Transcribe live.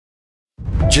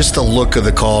Just the look of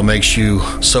the call makes you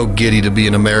so giddy to be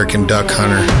an American duck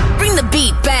hunter. Bring the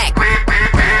beat back.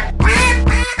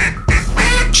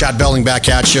 Chad Belding back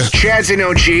at you. Chad's an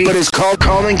OG, but his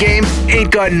calling game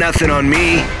ain't got nothing on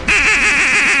me.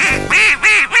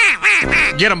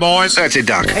 Get 'em, boys. That's a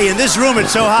duck. Hey, in this room,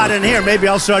 it's so hot in here, maybe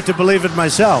I'll start to believe it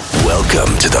myself.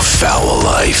 Welcome to the foul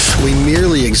life. We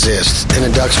merely exist in a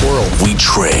duck's world. We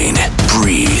train,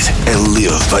 breathe, and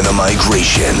live by the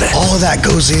migration. All of that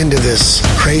goes into this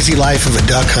crazy life of a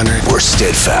duck hunter. We're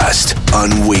steadfast,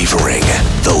 unwavering,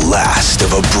 the last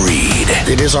of a breed.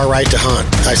 It is our right to hunt.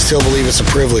 I still believe it's a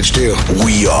privilege, too.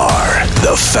 We are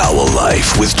the Foul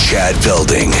Life with Chad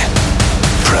Belding.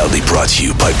 Proudly brought to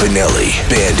you by Benelli,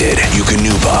 Bandit,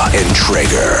 Eukanuba, and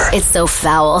Traeger. It's so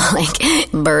foul, like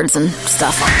birds and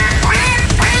stuff.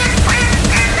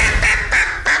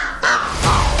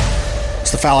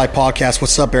 It's the Foul Life Podcast.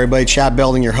 What's up, everybody? Chad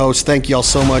Belding, your host. Thank you all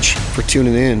so much for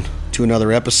tuning in to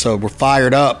another episode. We're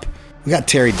fired up. We got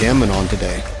Terry Denmon on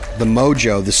today. The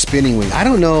MOJO, the spinning wing. I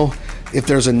don't know if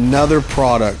there's another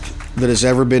product that has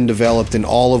ever been developed in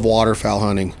all of waterfowl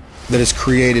hunting that has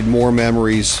created more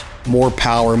memories, more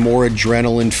power, more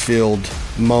adrenaline-filled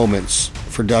moments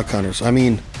for duck hunters. I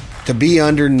mean, to be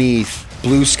underneath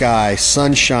blue sky,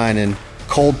 sun shining,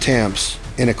 cold temps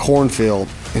in a cornfield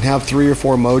and have 3 or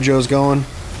 4 MOJOs going,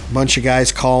 a bunch of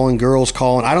guys calling, girls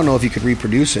calling. I don't know if you could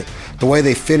reproduce it. The way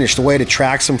they finish, the way it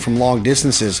attracts them from long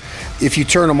distances. If you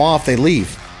turn them off, they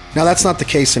leave. Now, that's not the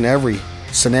case in every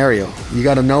scenario. You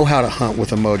got to know how to hunt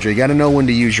with a MOJO. You got to know when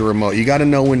to use your remote. You got to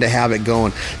know when to have it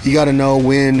going. You got to know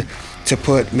when to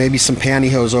put maybe some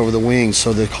pantyhose over the wings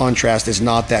so the contrast is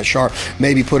not that sharp.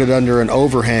 Maybe put it under an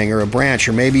overhang or a branch,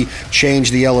 or maybe change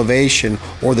the elevation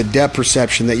or the depth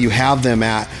perception that you have them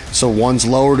at, so one's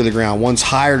lower to the ground, one's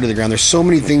higher to the ground. There's so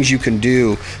many things you can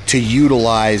do to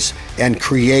utilize and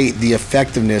create the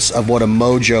effectiveness of what a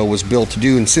MOJO was built to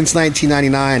do. And since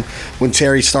 1999, when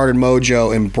Terry started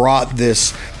MOJO and brought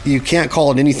this, you can't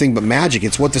call it anything but magic.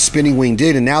 It's what the spinning wing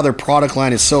did, and now their product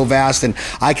line is so vast, and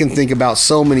I can think about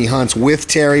so many hunts with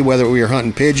Terry, whether we were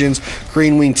hunting pigeons,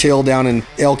 green wing teal down in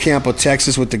El Campo,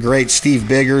 Texas with the great Steve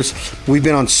Biggers. We've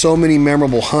been on so many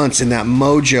memorable hunts, and that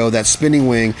MOJO, that spinning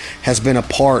wing, has been a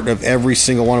part of every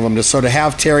single one of them. So to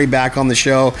have Terry back on the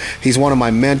show, he's one of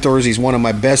my mentors. He's one of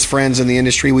my best friends in the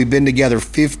industry. We've been together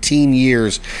 15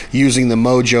 years using the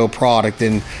MOJO product,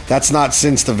 and that's not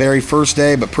since the very first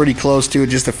day, but pretty close to it,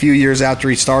 just a few years after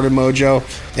he started MOJO.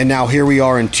 And now here we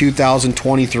are in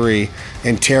 2023,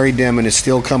 and Terry Denmon is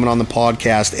still coming on the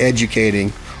podcast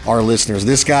educating our listeners.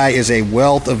 This guy is a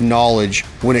wealth of knowledge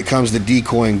when it comes to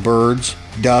decoying birds,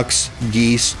 ducks,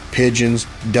 geese, pigeons,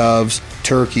 doves,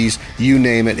 turkeys, you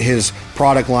name it. His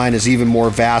product line is even more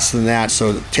vast than that.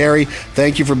 So Terry,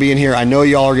 thank you for being here. I know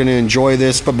y'all are going to enjoy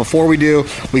this, but before we do,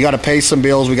 we got to pay some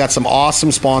bills. We got some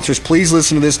awesome sponsors. Please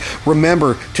listen to this.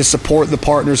 Remember to support the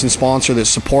partners and sponsor that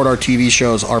support our TV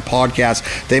shows, our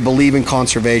podcasts. They believe in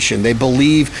conservation. They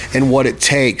believe in what it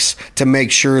takes to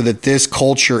make sure that this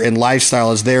culture and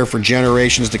lifestyle is there for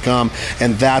generations to come,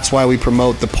 and that's why we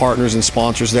promote the partners and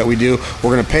sponsors that we do.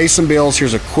 We're going to pay some bills.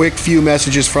 Here's a quick few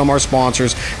messages from our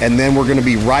sponsors, and then we're going to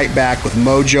be right back with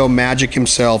MOJO Magic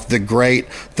himself, the great,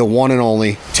 the one and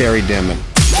only Terry Denmon.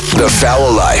 The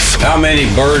Foul Life. How many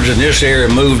birds in this area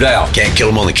moved out? Can't kill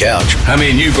them on the couch. How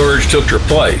many new birds took their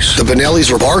place? The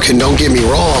Benellis were barking, don't get me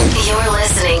wrong. You're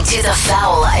listening to The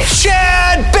Foul Life.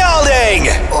 Chad Belding!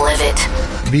 Live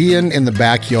it. Being in the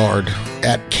backyard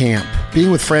at camp,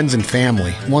 being with friends and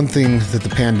family. One thing that the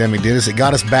pandemic did is it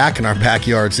got us back in our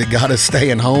backyards. It got us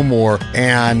staying home more.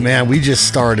 And man, we just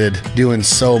started doing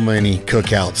so many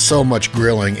cookouts, so much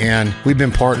grilling. And we've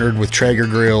been partnered with Traeger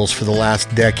grills for the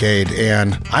last decade.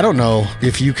 And I don't know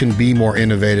if you can be more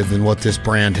innovative than what this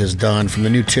brand has done, from the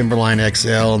new Timberline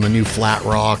XL and the new Flat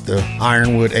Rock, the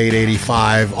Ironwood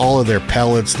 885, all of their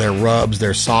pellets, their rubs,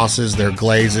 their sauces, their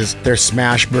glazes, their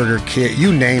smash burger kit,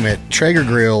 you name it. Traeger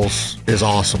grills is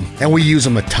awesome. And we use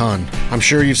them a ton. I'm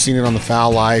sure you've seen it on the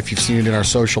Foul Life. You've seen it in our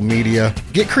social media.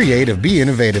 Get creative. Be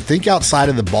innovative. Think outside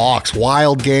of the box.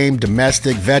 Wild game,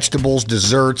 domestic, vegetables,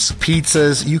 desserts,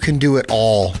 pizzas. You can do it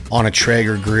all on a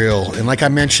Traeger grill. And like I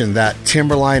mentioned, that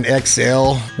Timberline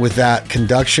XL with that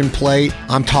conduction plate,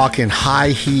 I'm talking high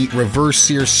heat, reverse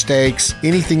sear steaks,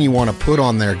 anything you want to put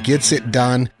on there gets it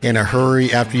done in a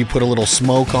hurry. After you put a little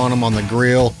smoke on them on the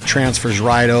grill, transfers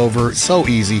right over. It's so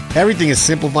easy. Everything is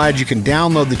simplified. You can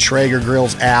download the Traeger Traeger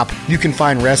Grills app. You can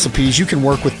find recipes. You can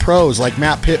work with pros like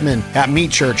Matt Pittman at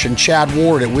Meat Church and Chad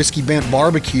Ward at Whiskey Bent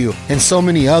Barbecue and so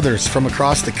many others from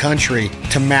across the country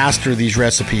to master these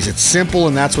recipes. It's simple,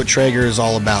 and that's what Traeger is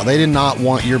all about. They did not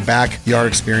want your backyard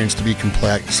experience to be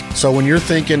complex. So when you're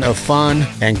thinking of fun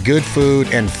and good food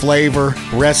and flavor,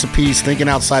 recipes, thinking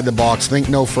outside the box, think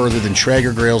no further than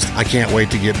Traeger Grills. I can't wait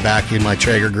to get back in my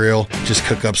Traeger grill, just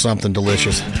cook up something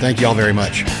delicious. Thank you all very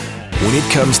much. When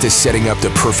it comes to setting up the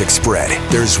perfect spread,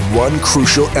 there's one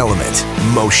crucial element: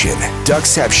 motion.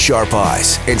 Ducks have sharp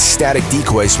eyes, and static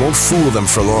decoys won't fool them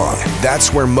for long.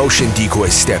 That's where motion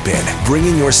decoys step in,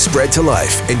 bringing your spread to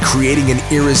life and creating an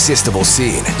irresistible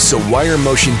scene. So why are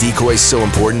motion decoys so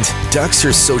important? Ducks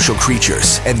are social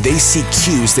creatures, and they seek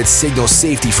cues that signal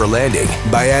safety for landing.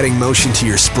 By adding motion to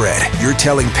your spread, you're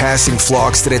telling passing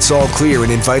flocks that it's all clear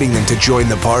and inviting them to join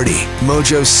the party.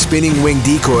 MOJO's spinning wing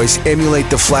decoys emulate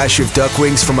the flash of duck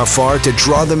wings from afar to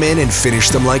draw them in and finish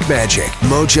them like magic.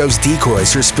 MOJO's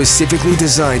decoys are specifically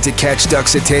designed to catch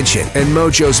ducks' attention, and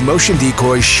MOJO's motion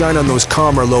decoys shine on those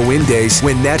calm or low wind days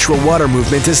when natural water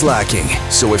movement is lacking.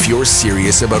 So if you're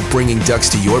serious about bringing ducks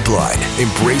to your blind,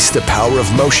 embrace the power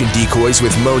of motion decoys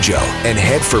with MOJO and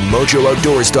head for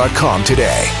MOJOOutdoors.com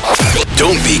today.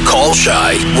 Don't be call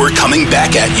shy. We're coming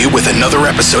back at you with another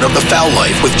episode of The Foul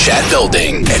Life with Chad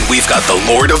Velding. And we've got the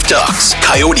Lord of Ducks,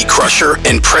 Coyote Crusher,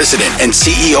 and President and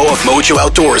CEO of MOJO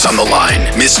Outdoors on the line,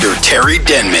 Mr. Terry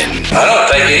Denmon. I don't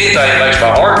think anything makes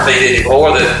my heart beat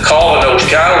anymore than calling those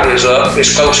coyotes up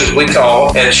as close as we call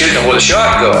and shooting them with a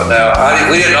shotgun. Now,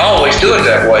 we didn't always do it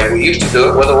that way. We used to do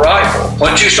it with a rifle.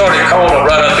 Once you started calling them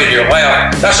right up in your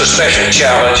lap, that's a special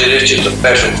challenge, and it's just a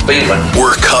special feeling.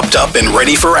 We're cupped up and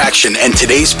ready for action, and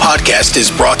today's podcast is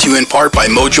brought to you in part by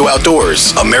MOJO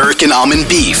Outdoors, American Almond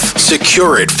Beef,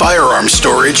 Secure It Firearm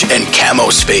Storage, and Camo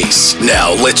Space.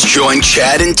 Now, let's join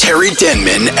Chad and Terry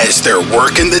Denmon as they're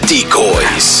working the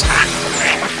decoys.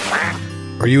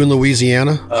 Are you in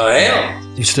Louisiana? I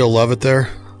am. You still love it there?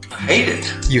 I hate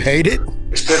it. You hate it?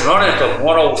 It's been running from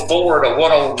 104 to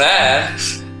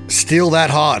 109. Still that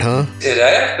hot, huh? It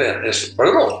has been. It's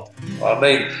brutal. I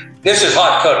mean, this is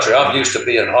hot country. I'm used to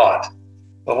being hot.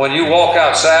 But when you walk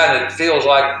outside and it feels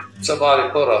like somebody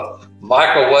put a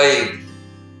microwave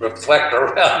reflector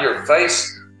around your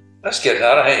face, that's getting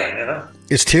out of hand, you know?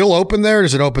 Is Teal open there, or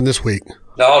is it open this week?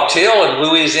 No, Teal in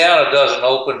Louisiana doesn't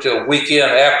open till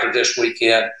weekend after this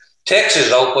weekend.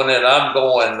 Texas open, and I'm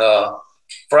going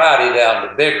Friday down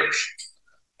to Biggers.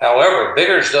 However,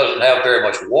 Biggers doesn't have very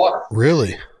much water.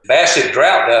 Really? Massive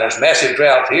drought down there. There's massive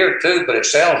drought here, too, but it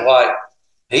sounds like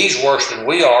he's worse than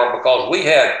we are because we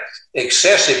had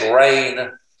excessive rain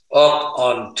up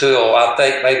until, I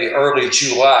think, maybe early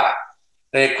July.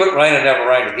 And it quit raining and never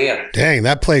rained again. Dang,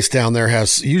 that place down there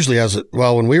usually has,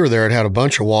 well, when we were there, it had a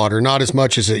bunch of water. Not as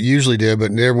much as it usually did,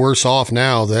 but they're worse off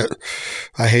now. That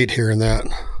I hate hearing that.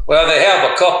 Well, they have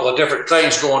a couple of different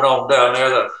things going on down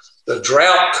there. The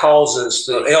drought causes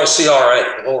the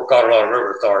LCRA, the Lower Colorado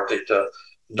River Authority, to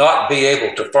not be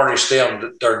able to furnish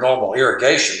them their normal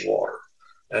irrigation water.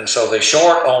 And so they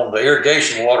short on the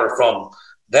irrigation water from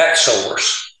that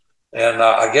source. And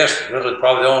I guess really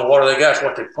probably the only water they got is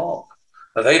what they pump.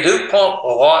 Now, they do pump a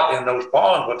lot in those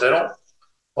ponds, but they don't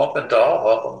pump into all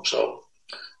of them. So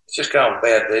it's just kind of a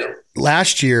bad deal.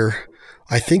 Last year,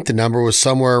 I think the number was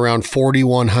somewhere around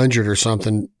 4,100 or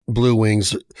something blue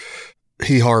wings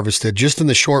he harvested just in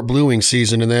the short blue wing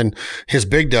season. And then his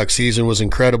big duck season was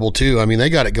incredible too. I mean, they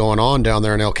got it going on down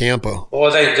there in El Campo.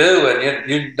 Well, they do. And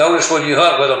you notice when you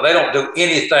hunt with them, they don't do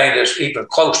anything that's even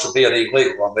close to being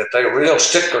illegal. I mean, they're real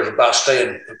sticklers about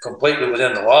staying completely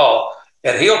within the law.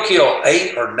 And he'll kill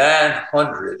 800 or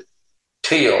 900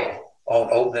 teal on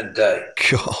opening day.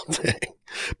 God dang.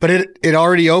 But it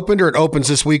already opened, or it opens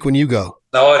this week when you go?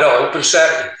 No, it opens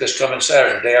Saturday, this coming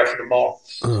Saturday, day after tomorrow.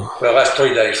 Oh. Well, that's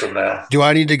 3 days from now. Do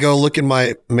I need to go look in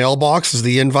my mailbox? Is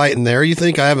the invite in there, you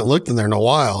think? I haven't looked in there in a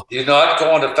while. You're not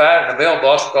going to find in the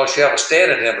mailbox because you have a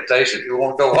standing invitation. If you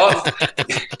want to go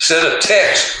hunting, send a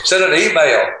text, send an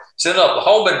email, send up a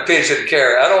homing pigeon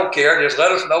carrier. I don't care. Just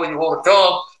let us know you want to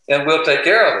come, and we'll take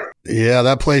care of it. Yeah,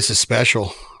 that place is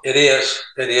special. It is.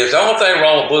 It is. The only thing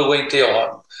wrong with blue wing teal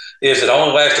hunting is it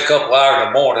only lasts a couple hours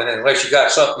in the morning, and unless you got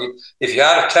something, if you're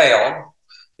out of town,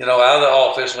 out of the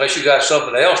office, unless you got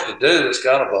something else to do, it's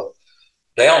kind of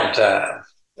a downtime.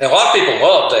 And a lot of people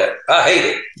love that. I hate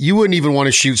it. You wouldn't even want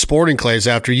to shoot sporting clays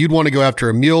after. You'd want to go after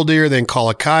a mule deer, then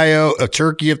call a coyote, a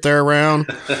turkey if they're around.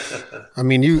 I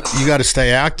mean, you got to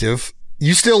stay active.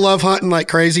 You still love hunting like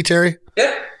crazy, Terry?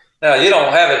 Yeah. Now, you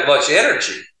don't have as much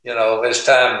energy, as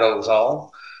time goes on,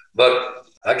 but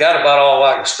I got about all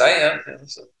I can stand.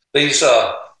 These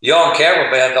young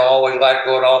cameramen don't always like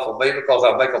going off of me because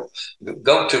I make them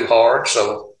go too hard.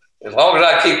 So as long as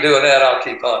I keep doing that, I'll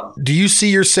keep hunting. Do you see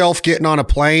yourself getting on a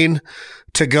plane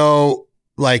to go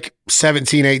like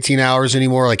 17, 18 hours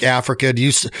anymore, like Africa?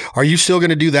 Are you still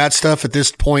going to do that stuff at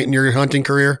this point in your hunting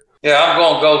career? Yeah, I'm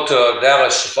going to go to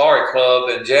Dallas Safari Club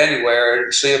in January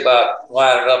and see about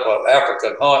lining up an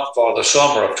African hunt for the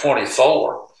summer of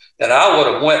 24. And I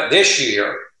would have went this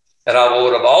year, and I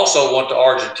would have also went to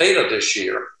Argentina this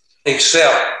year,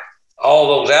 except all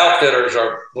those outfitters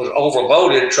was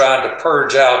overloaded trying to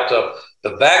purge out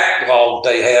the backlog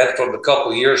they had from the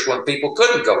couple of years when people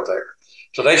couldn't go there.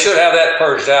 So they should have that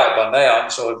purged out by now,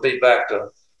 so it'd be back to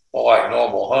more like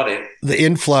normal hunting. The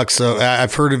influx,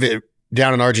 I've heard of it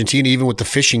down in Argentina, even with the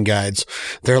fishing guides.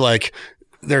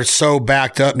 They're so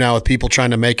backed up now with people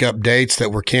trying to make up dates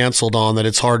that were canceled on that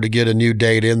it's hard to get a new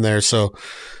date in there. So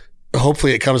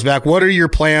hopefully it comes back. What are your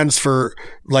plans for,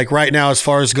 like, right now as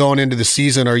far as going into the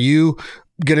season? Are you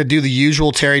going to do the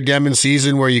usual Terry Denmon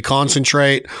season where you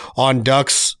concentrate on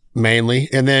ducks mainly,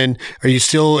 and then are you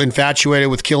still infatuated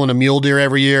with killing a mule deer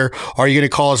every year? Are you going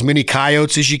to call as many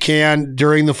coyotes as you can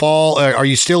during the fall? Are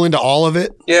you still into all of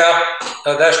it? Yeah,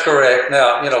 that's correct.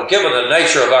 Now, given the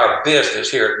nature of our business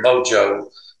here at MOJO,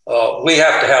 we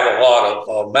have to have a lot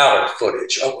of mallard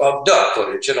footage, of duck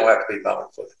footage. It don't have to be mallard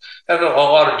footage. Have a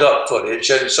lot of duck footage,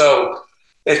 and so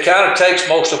it kind of takes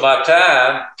most of my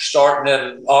time starting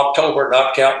in October,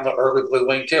 not counting the early blue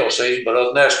wing teal season, but other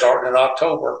than that, starting in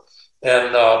October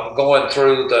and going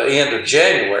through the end of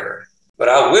January. But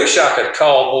I wish I could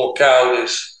call more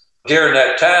coyotes during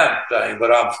that time thing,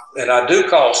 but I do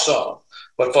call some.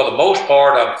 But for the most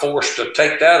part, I'm forced to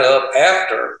take that up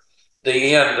after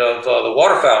the end of the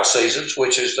waterfowl seasons,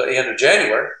 which is the end of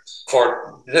January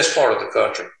for this part of the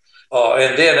country.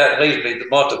 And then that leaves me the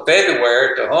month of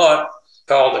February to hunt,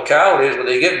 call the coyotes, but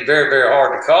they're getting very, very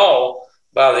hard to call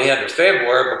by the end of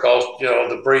February because,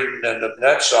 the breeding and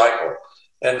that cycle.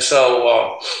 And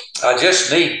so I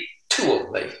just need two of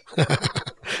me.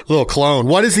 Little clone.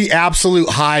 What is the absolute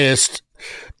highest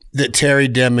that Terry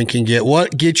Denmon can get?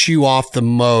 What gets you off the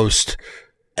most?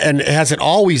 And has it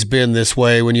always been this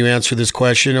way when you answer this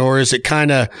question? Or is it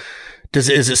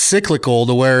is it cyclical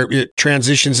to where it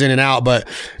transitions in and out? But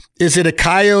is it a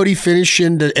coyote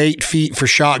finishing to 8 feet for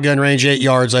shotgun range, 8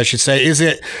 yards, I should say? Is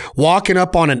it walking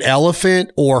up on an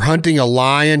elephant or hunting a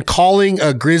lion, calling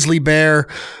a grizzly bear,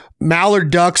 mallard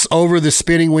ducks over the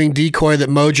spinning wing decoy that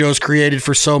MOJO's created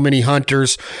for so many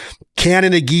hunters,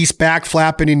 Canada geese back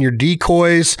flapping in your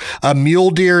decoys, a mule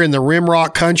deer in the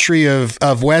rimrock country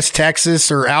of West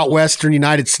Texas or out western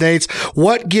United States?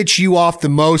 What gets you off the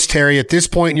most, Terry, at this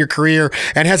point in your career?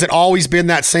 And has it always been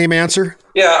that same answer?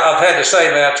 Yeah, I've had the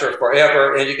same answer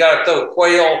forever. And you got to throw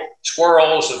quail,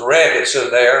 squirrels, and rabbits in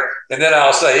there. And then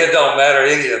I'll say, it don't matter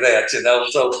any of that,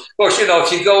 So, of course,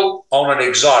 if you go on an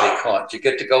exotic hunt, you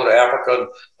get to go to Africa and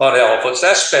hunt elephants.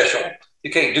 That's special.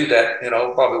 You can't do that,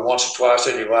 probably once or twice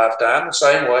in your lifetime. The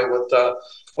same way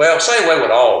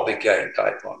with all big game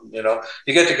type hunting.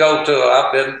 You get to go to,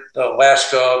 I've been to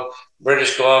Alaska,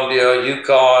 British Columbia,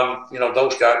 Yukon,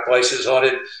 those kind of places,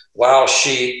 hunted wild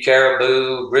sheep,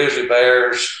 caribou, grizzly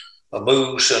bears, a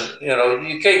moose, and,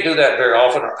 you can't do that very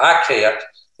often, or I can't.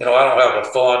 I don't have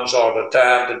the funds or the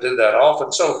time to do that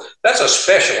often. So that's a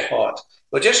special hunt.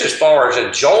 But just as far as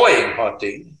enjoying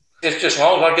hunting, it's just as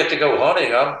long as I get to go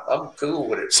hunting, I'm cool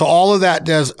with it. So all of that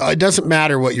it doesn't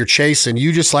matter what you're chasing.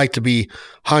 You just like to be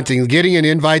hunting. Getting an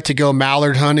invite to go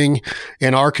mallard hunting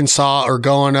in Arkansas or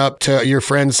going up to your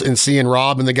friends and seeing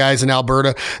Rob and the guys in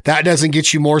Alberta, that doesn't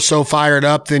get you more so fired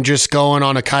up than just going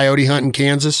on a coyote hunt in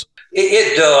Kansas?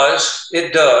 It does.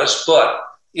 It does. But,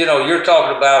 you're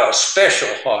talking about a special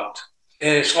hunt.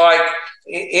 And it's like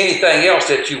anything else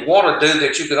that you want to do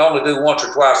that you can only do once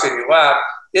or twice in your life.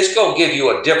 It's going to give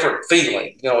you a different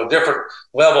feeling, a different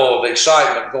level of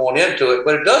excitement going into it.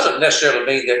 But it doesn't necessarily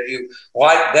mean that you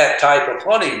like that type of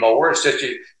hunting more. It's that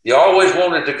you always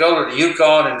wanted to go to the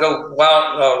Yukon and go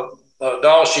wild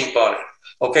doll sheep hunting.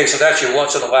 Okay, so that's your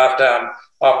once-in-a-lifetime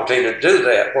opportunity to do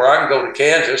that, where I can go to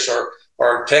Kansas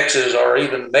or Texas or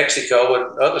even Mexico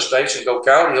and other states and go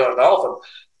coyote hunting often.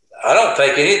 I don't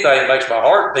think anything makes my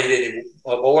heart beat any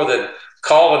more than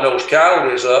calling those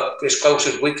coyotes up as close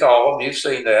as we call them. You've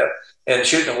seen that, and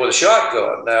shooting them with a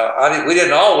shotgun. Now, we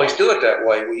didn't always do it that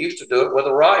way. We used to do it with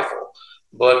a rifle.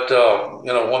 But,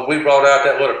 when we brought out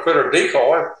that little critter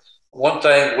decoy, one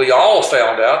thing we all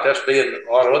found out, that's being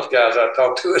a lot of other guys I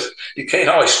talked to, is you can't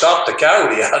always stop the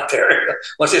coyote out there.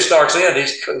 Once it starts in,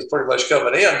 he's pretty much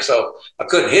coming in. So I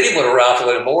couldn't hit him with a rifle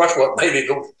anymore. That's what made me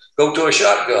go to a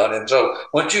shotgun. And so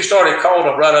once you started calling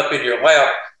them right up in your lap,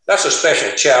 that's a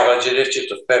special challenge, and it's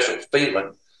just a special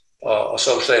feeling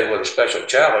associated with a special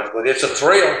challenge. But it's a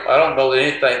thrill. I don't know that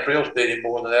anything thrills me any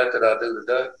more than that I do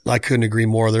today. I couldn't agree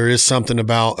more. There is something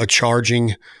about a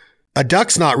charging. A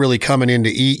duck's not really coming in to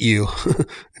eat you.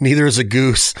 Neither is a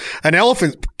goose. An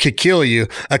elephant could kill you.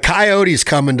 A coyote's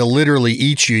coming to literally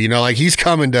eat you. You know, like he's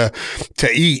coming to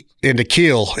eat and to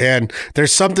kill. And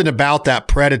there's something about that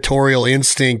predatorial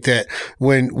instinct that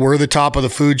when we're the top of the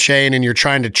food chain and you're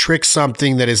trying to trick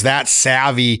something that is that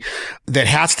savvy, that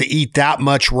has to eat that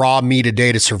much raw meat a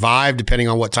day to survive, depending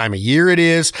on what time of year it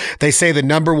is. They say the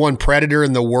number one predator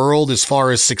in the world as far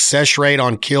as success rate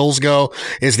on kills go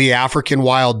is the African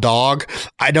wild dog.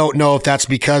 I don't know if that's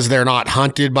because they're not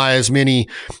hunted by as many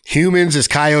humans as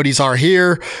coyotes are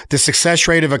here. The success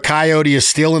rate of a coyote is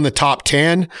still in the top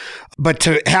 10. But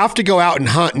to have to go out and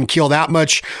hunt and kill that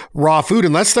much raw food,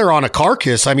 unless they're on a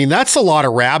carcass, I mean, that's a lot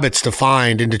of rabbits to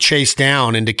find and to chase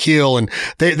down and to kill. And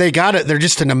they got it. They're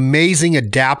just an amazing,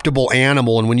 adaptable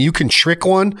animal. And when you can trick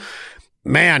one,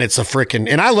 man, it's a freaking,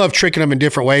 and I love tricking them in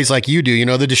different ways like you do. You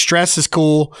know, the distress is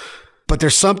cool. But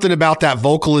there's something about that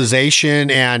vocalization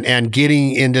and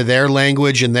getting into their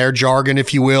language and their jargon,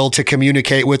 if you will, to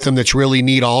communicate with them that's really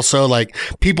neat also. Like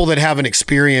people that haven't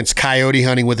experienced coyote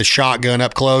hunting with a shotgun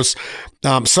up close.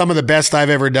 Some of the best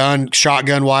I've ever done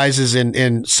shotgun wise is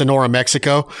in Sonora,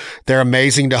 Mexico. They're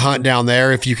amazing to hunt down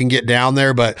there if you can get down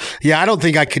there. But yeah, I don't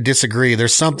think I could disagree.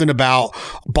 There's something about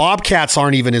bobcats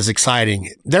aren't even as exciting.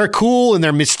 They're cool and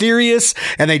they're mysterious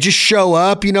and they just show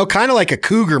up, you know, kind of like a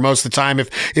cougar most of the time.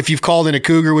 If you've called in a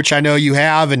cougar, which I know you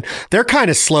have, and they're kind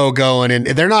of slow going and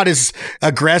they're not as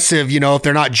aggressive, you know, if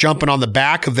they're not jumping on the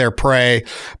back of their prey.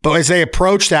 But as they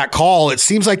approach that call, it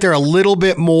seems like they're a little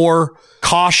bit more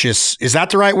cautious. Is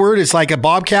that the right word? Is like a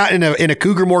bobcat and a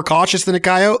cougar more cautious than a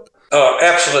coyote?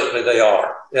 Absolutely, they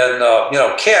are. And, you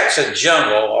know, cats in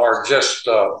general are just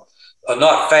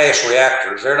not fast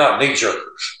reactors. They're not knee jerkers.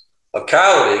 A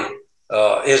coyote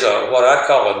is what I'd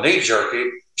call a knee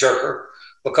jerker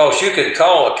because you can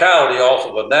call a coyote off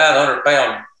of a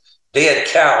 900-pound dead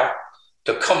cow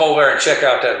to come over there and check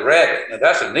out that rabbit. And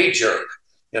that's a knee jerk.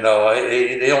 You know,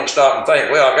 he don't stop and think,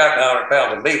 well, I got 900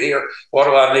 pounds of meat here. What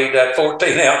do I need that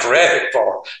 14-ounce rabbit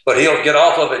for? But he'll get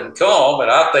off of it and come. And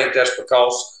I think that's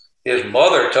because his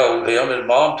mother told him, his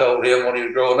mom told him when he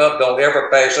was growing up, don't ever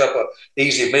pass up an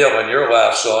easy meal in your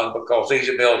life, son, because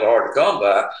easy meals are hard to come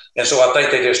by. And so I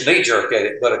think they just knee jerk at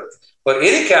it. But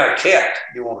any kind of cat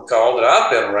you want to call that I've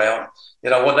been around, you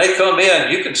know, when they come in,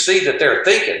 you can see that they're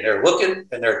thinking. They're looking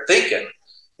and they're thinking.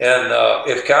 And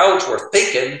if coyotes were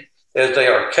thinking, as they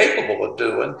are capable of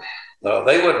doing,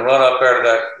 they wouldn't run up there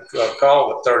to that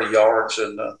call at 30 yards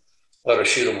and let us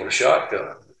shoot them with a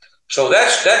shotgun. So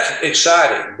that's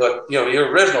exciting. But, you know,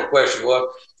 your original question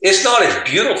was, it's not as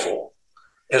beautiful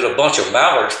as a bunch of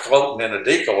mallards floating in the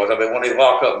decoys. I mean, when they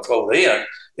lock up and float in,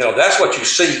 you know, that's what you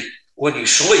see when you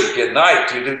sleep at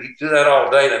night. You do that all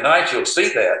day and night, you'll see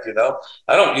that, you know.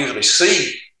 I don't usually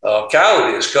see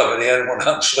coyotes coming in when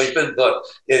I'm sleeping, but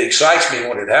it excites me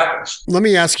when it happens. Let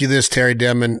me ask you this, Terry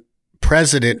Denmon,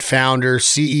 president, founder,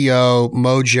 CEO,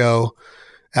 MOJO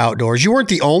Outdoors. You weren't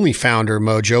the only founder of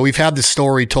MOJO. We've had this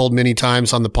story told many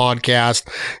times on the podcast.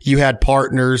 You had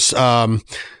partners,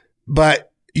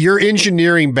 but your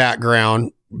engineering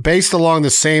background, based along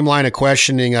the same line of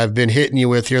questioning I've been hitting you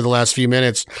with here the last few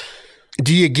minutes,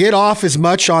 do you get off as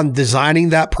much on designing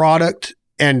that product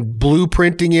and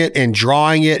blueprinting it and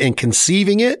drawing it and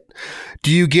conceiving it?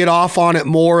 Do you get off on it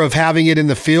more of having it in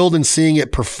the field and seeing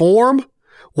it perform?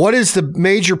 What is the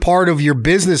major part of your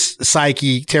business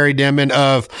psyche, Terry Denmon,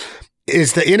 of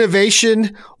is the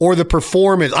innovation or the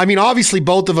performance? I mean, obviously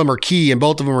both of them are key and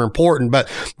both of them are important, but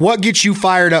what gets you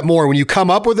fired up more when you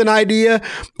come up with an idea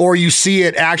or you see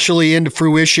it actually into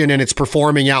fruition and it's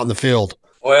performing out in the field?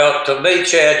 Well, to me,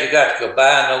 Chad, you got to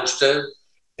combine those two.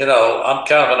 You know, I'm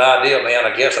kind of an idea man.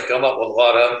 I guess I come up with a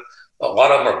lot of them. A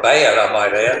lot of them are bad, I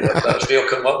might add, but I still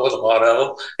come up with a lot of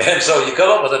them. And so you come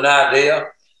up with an idea.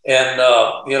 And,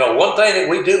 you know, one thing that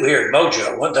we do here at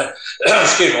MOJO, one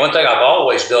thing I've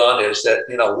always done is that,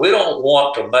 you know, we don't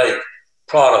want to make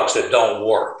products that don't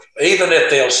work, even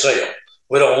if they'll sell.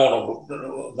 We don't want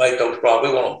to make those products.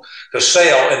 We want them to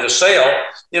sell. And to sell,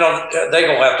 you know, they're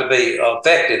going to have to be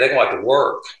effective. They're going to have to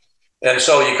work. And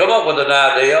so you come up with an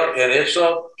idea, and it's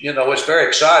you know, it's very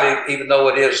exciting, even though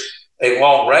it is a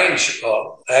long range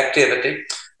activity,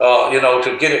 you know,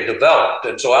 to get it developed.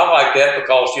 And so I like that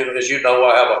because, you know, as you know,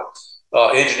 I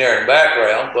have a engineering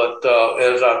background, but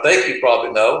as I think you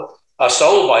probably know, I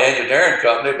sold my engineering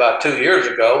company about 2 years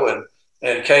ago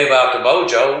and came out to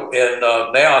MOJO, and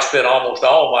now I spend almost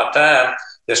all my time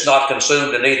that's not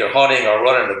consumed in either hunting or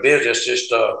running a business,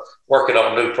 just working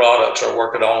on new products or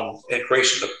working on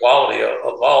increasing the quality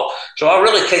of all. So I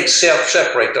really can't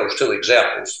separate those two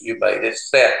examples you made. It's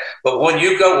that. But when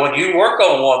you work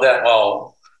on one that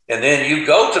long, and then you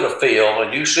go to the field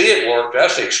and you see it work,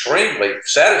 that's extremely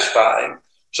satisfying.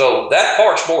 So that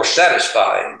part's more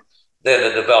satisfying than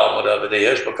the development of it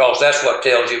is, because that's what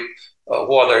tells you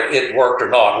whether it worked or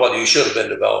not, whether you should have been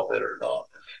developing it or not.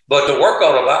 But to work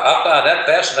on it, I find that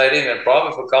fascinating, and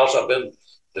probably because I've been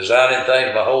designing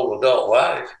things my whole adult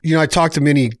life. I talk to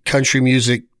many country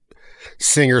music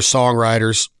singers,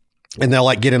 songwriters, and they'll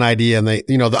get an idea, and they,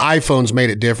 the iPhone's made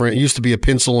it different. It used to be a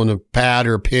pencil and a pad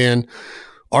or a pen.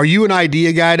 Are you an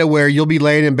idea guy to where you'll be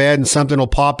laying in bed and something will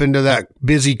pop into that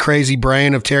busy, crazy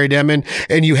brain of Terry Denmon,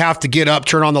 and you have to get up,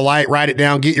 turn on the light, write it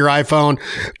down, get your iPhone,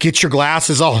 get your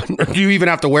glasses on? Do you even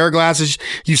have to wear glasses?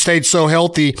 You stayed so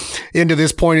healthy into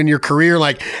this point in your career.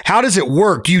 How does it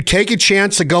work? Do you take a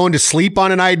chance of going to sleep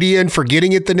on an idea and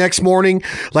forgetting it the next morning?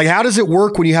 How does it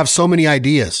work when you have so many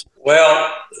ideas?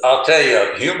 Well, I'll tell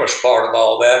you a humorous part of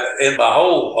all that. In my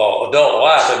whole adult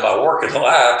life, in my working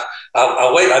life,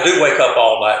 I do wake up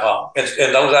all night long, and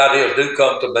those ideas do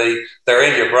come to me. They're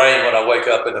in your brain when I wake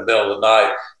up in the middle of the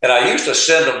night. And I used to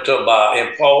send them to my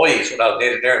employees when I was in the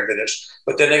engineering business,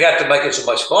 but then they got to make it so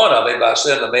much fun of me by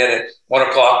sending them in at 1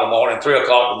 o'clock in the morning, 3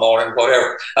 o'clock in the morning,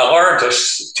 whatever. I learned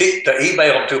to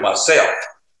email them to myself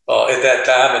at that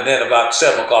time, and then about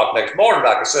 7 o'clock next morning,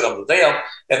 I could send them to them,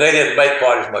 and they didn't make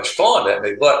quite as much fun at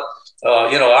me. But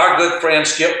our good friend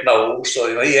Skip Knowles,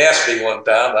 so he asked me one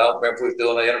time, I don't remember if we was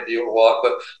doing an interview or what,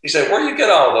 but he said, "Where do you get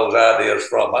all those ideas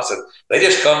from?" I said, "They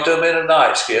just come to me in the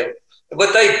night, Skip."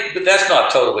 But that's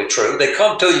not totally true. They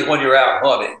come to you when you're out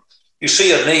hunting. You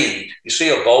see a need, you see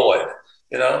a void,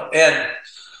 and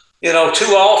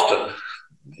too often,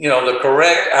 the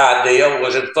correct idea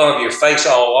was in front of your face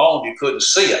all along. You couldn't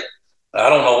see it. I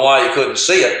don't know why you couldn't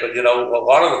see it, but, a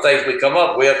lot of the things we come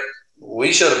up with,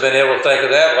 we should have been able to think of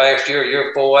that last year,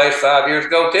 year 4, 5 years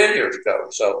ago, 10 years ago.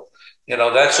 So,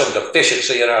 that's some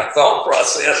deficiency in our thought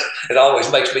process. It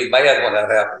always makes me mad when that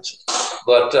happens.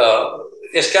 But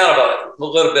it's kind of a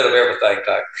little bit of everything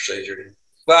type procedure.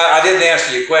 Well, I didn't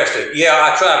answer your question. Yeah,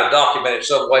 I try to document it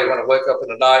some way when I wake up in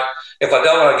the night. If I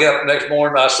don't want to get up the next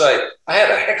morning, I say, I had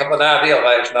a heck of an idea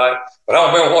last night, but I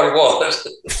don't remember what it was.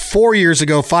 4 years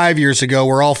ago, 5 years ago,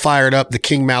 we're all fired up. The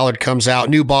King Mallard comes out,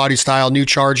 new body style, new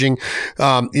charging,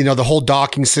 the whole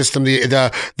docking system,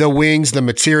 the wings, the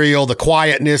material, the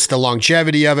quietness, the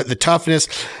longevity of it, the toughness.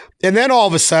 And then all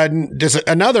of a sudden, does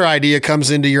another idea comes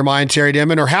into your mind, Terry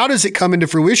Denmon, or how does it come into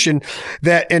fruition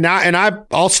that,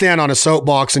 I'll stand on a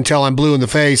soapbox until I'm blue in the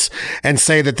face and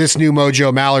say that this new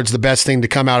MOJO Mallard's the best thing to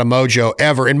come out of MOJO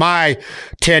ever. In my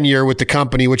tenure with the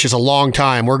company, which is a long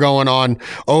time, we're going on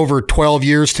over 12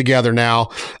 years together now.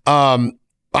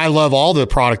 I love all the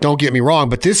product, don't get me wrong,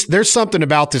 but there's something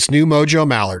about this new MOJO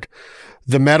Mallard.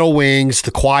 The metal wings,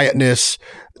 the quietness,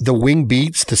 the wing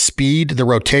beats, the speed, the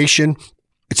rotation.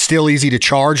 It's still easy to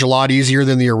charge, a lot easier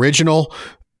than the original.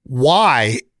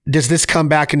 Why does this come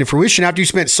back into fruition after you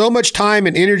spent so much time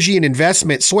and energy and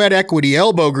investment, sweat equity,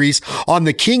 elbow grease on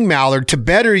the King Mallard to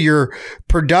better your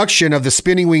production of the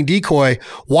spinning wing decoy?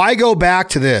 Why go back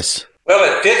to this? Well,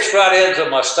 it fits right into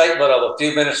my statement of a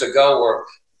few minutes ago, where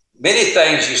many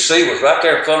things you see was right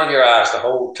there in front of your eyes the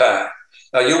whole time.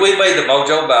 Now, we made the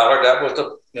MOJO Mallard. That was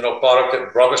the product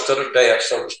that brought us to the dance,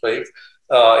 so to speak.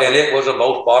 And it was the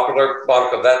most popular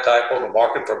product of that type on the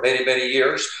market for many, many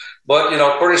years. But,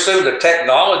 pretty soon the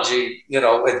technology,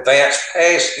 advanced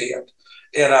past it.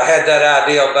 And I had that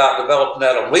idea about developing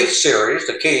that Elite series,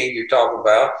 the King you're talking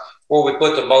about, where we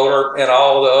put the motor and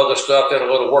all the other stuff in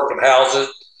a little working houses,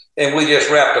 and we just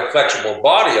wrapped a flexible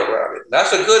body around it. And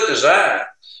that's a good design.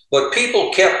 But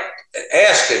people kept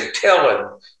asking, telling,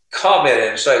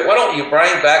 commenting, and say, why don't you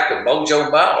bring back the MOJO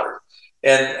Mallard?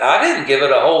 And I didn't give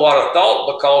it a whole lot of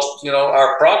thought because,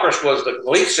 our progress was the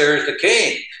Elite Series, the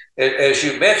King, as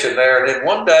you mentioned there. And then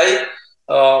one day,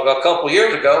 a couple of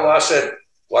years ago, I said,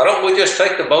 why don't we just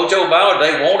take the MOJO Mallard?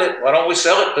 They want it. Why don't we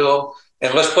sell it to them?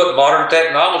 And let's put modern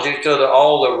technology to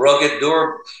all the rugged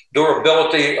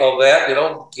durability of that,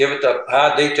 give it the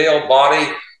high detail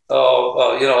body,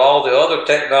 all the other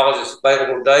technologies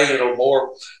available today,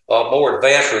 more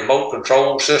advanced remote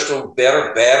control system,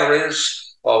 better batteries,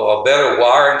 a better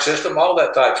wiring system, all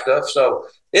that type of stuff. So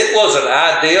it was an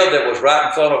idea that was right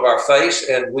in front of our face,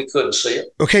 and we couldn't see it.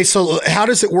 Okay, so how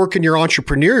does it work in your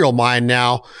entrepreneurial mind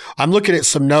now? I'm looking at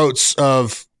some notes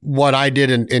of what I did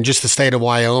in just the state of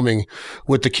Wyoming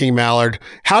with the King Mallard.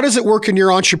 How does it work in your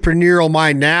entrepreneurial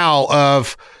mind now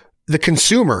of the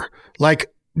consumer? Like,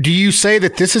 do you say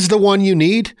that this is the one you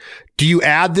need? Do you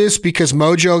add this because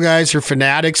MOJO guys are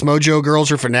fanatics, MOJO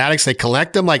girls are fanatics, they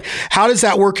collect them? Like, how does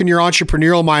that work in your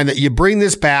entrepreneurial mind that you bring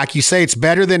this back, you say it's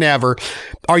better than ever?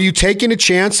 Are you taking a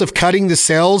chance of cutting the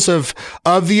sales of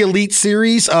the Elite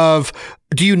series?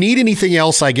 Do you need anything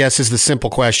else, I guess, is the simple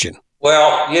question.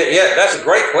 Well, yeah, that's a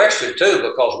great question too,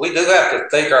 because we do have to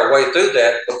think our way through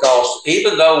that, because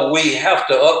even though we have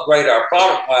to upgrade our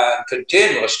product line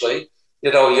continuously,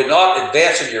 you know, you're not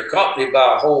advancing your company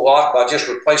by a whole lot by just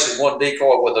replacing one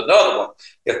decoy with another one.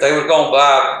 If they were going to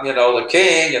buy, you know, the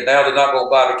King, and now they're not going to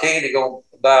buy the King, they're going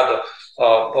to buy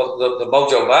the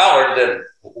MOJO Mallard, then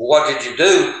what did you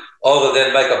do other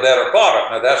than make a better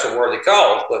product? Now, that's a worthy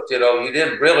cause, but, you know, you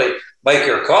didn't really make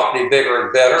your company bigger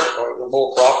and better or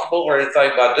more profitable or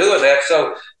anything by doing that.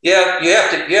 So, yeah, you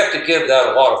have to give that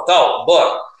a lot of thought.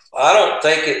 But I don't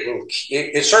think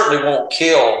it certainly won't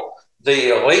kill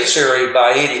the Elite series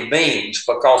by any means,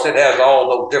 because it has all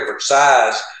those different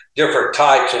sizes, different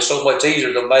types. It's so much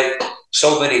easier to make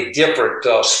so many different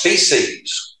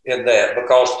species in that,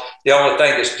 because the only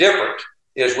thing that's different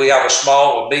is we have a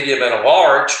small, a medium, and a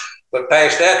large. But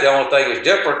past that, the only thing that's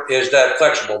different is that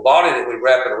flexible body that we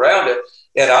wrap it around it.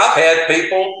 And I've had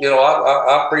people, you know,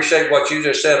 I appreciate what you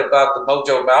just said about the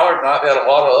MOJO Mallard, and I've had a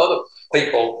lot of other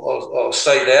people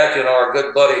say that. You know, our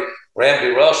good buddy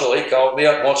Randy Russell, he called me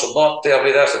up once a month, tell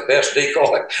me that's the best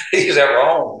decoy he's ever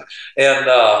owned. And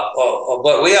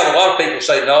but we have a lot of people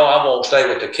say, no, I'm going to stay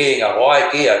with the King. I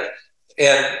like it.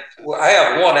 And I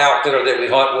have one outfitter that we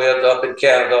hunt with up in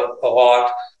Canada a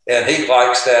lot, and he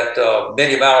likes that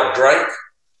Mini Mallard Drake,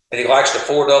 and he likes the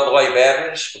 4 AA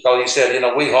batteries, because he said, you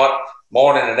know, we hunt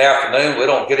morning and afternoon. We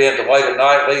don't get into late at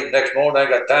night, leave the next morning. I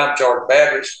got time charged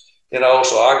batteries, you know,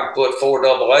 so I can put 4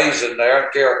 AA's in there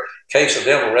and carry a case of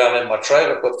them around in my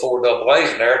trailer, put 4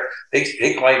 AA's in there.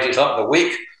 He claims he's hunting a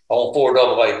week on 4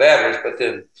 AA batteries, but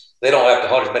then they don't have to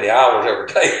hunt as many hours every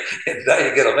day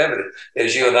to get them limited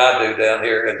as you and I do down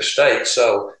here in the States.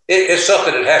 So it's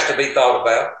something that has to be thought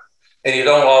about, and you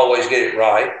don't always get it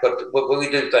right, but we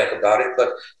do think about it. But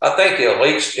I think the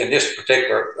Elites, in this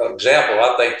particular example,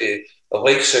 I think the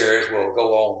Elite series will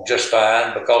go on just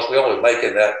fine, because we're only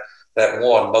making that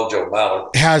one MOJO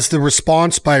Mallard. Has the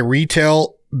response by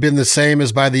retail been the same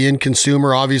as by the end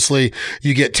consumer? Obviously,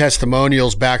 you get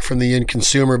testimonials back from the end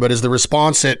consumer, but is the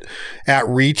response at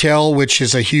retail, which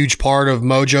is a huge part of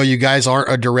MOJO, you guys aren't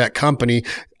a direct company.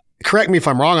 Correct me if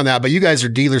I'm wrong on that, but you guys are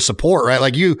dealer support, right?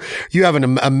 Like you have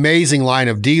an amazing line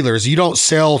of dealers. You don't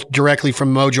sell directly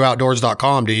from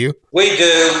MOJOOutdoors.com, do you? We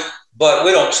do, but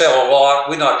we don't sell a lot.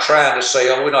 We're not trying to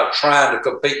sell. We're not trying to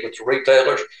compete with the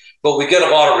retailers, but we get a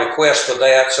lot of requests for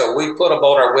that. So we put them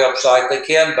on our website. They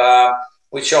can buy.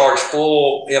 We charge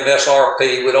full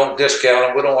MSRP. We don't discount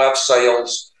them. We don't have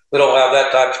sales. We don't have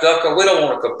that type of stuff, because we don't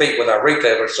want to compete with our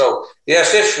retailers. So,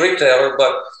 yes, it's retailer,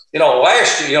 but, you know,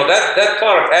 last year, you know, that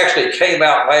product actually came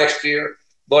out last year,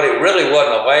 but it really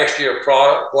wasn't a last year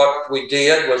product. What we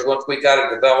did was, once we got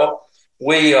it developed,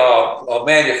 we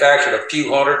manufactured a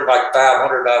few hundred, like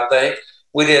 500, I think.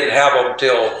 We didn't have them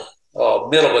until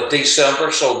middle of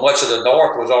December, so much of the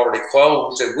north was already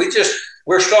closed. And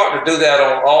we're starting to do that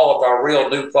on all of our real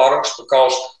new products,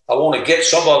 because I want to get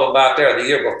some of them out there the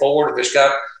year before. If it's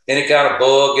got any kind of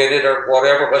bug in it or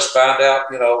whatever, let's find out,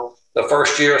 you know, the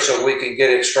first year, so we can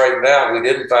get it straightened out. We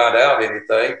didn't find out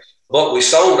anything, but we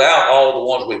sold out all the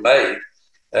ones we made.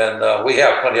 And we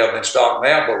have plenty of them in stock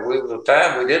now, but at the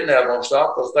time we didn't have them in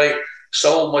stock, because they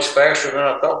sold much faster than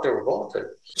I thought they were going to.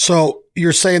 So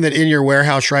you're saying that in your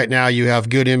warehouse right now, you have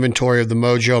good inventory of the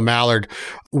MOJO Mallard.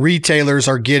 Retailers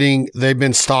they've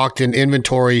been stocked in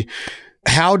inventory.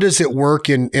 How does it work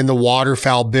in the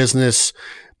waterfowl business,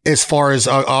 as far as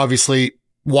obviously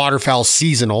waterfowl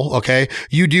seasonal? Okay.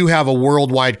 You do have a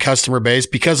worldwide customer base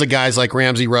because of guys like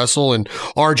Ramsey Russell and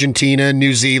Argentina,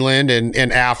 New Zealand, and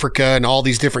Africa, and all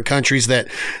these different countries that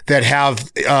have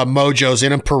MOJOs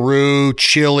in them, Peru,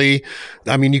 Chile.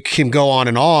 I mean, you can go on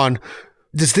and on.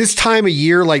 Does this time of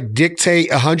year like dictate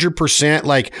 100%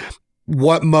 like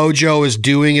what MOJO is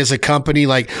doing as a company?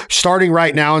 Like starting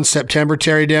right now in September,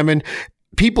 Terry Denmon,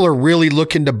 people are really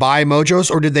looking to buy MOJOs,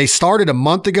 or did they start it a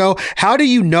month ago? How do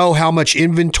you know how much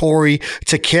inventory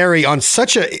to carry on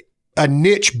such a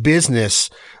niche business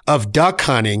of duck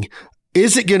hunting?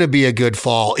 Is it going to be a good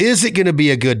fall? Is it going to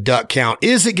be a good duck count?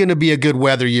 Is it going to be a good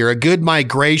weather year, a good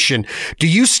migration? Do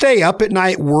you stay up at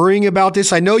night worrying about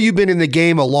this? I know you've been in the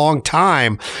game a long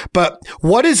time, but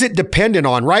what is it dependent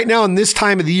on? Right now in this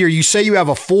time of the year, you say you have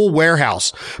a full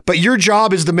warehouse, but your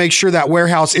job is to make sure that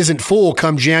warehouse isn't full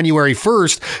come January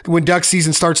 1st when duck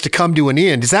season starts to come to an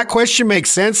end. Does that question make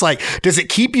sense? Like, does it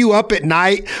keep you up at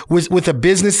night with a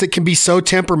business that can be so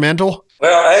temperamental?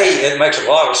 Well, A, it makes a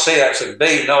lot of sense, and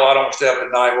B, no, I don't stay up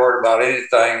at night worried about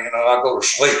anything. I go to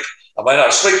sleep. I may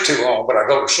not sleep too long, but I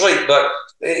go to sleep. But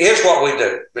here's what we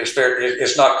do.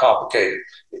 It's not complicated.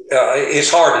 It's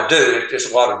hard to do. It's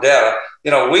just a lot of data.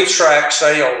 We track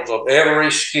sales of every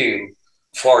SKU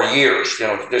for years,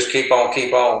 just keep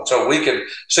on. So we can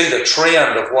see the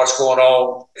trend of what's going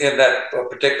on in that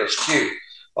particular SKU.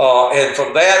 And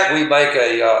from that, we make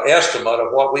a estimate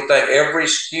of what we think every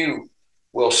SKU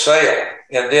will sell.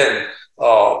 And then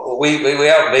we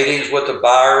have meetings with the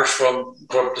buyers from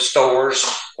the stores,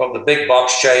 from the big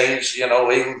box chains,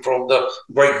 even from the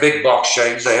great big box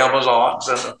chains, the Amazons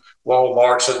and the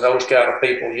Walmarts and those kind of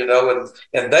people,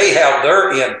 and they have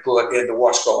their input into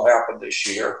what's going to happen this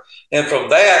year. And from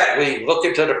that, we look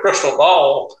into the crystal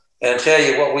ball and tell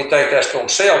you what we think that's going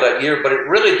to sell that year. But it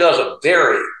really doesn't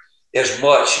vary as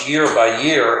much year by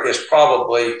year as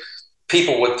probably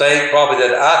people would think, probably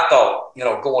that I thought,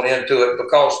 going into it,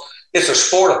 because it's a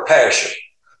sport of passion.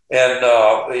 And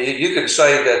you can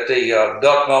say that the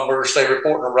duck numbers, they're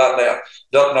reporting them right now,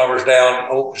 duck numbers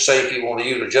down, say if you want to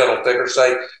use a general figure,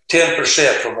 say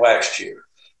 10% from last year.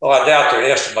 Well, I doubt their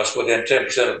estimates within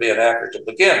 10% of being accurate to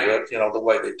begin with, the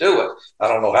way they do it. I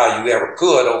don't know how you ever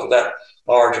could over that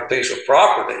large a piece of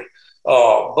property.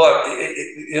 But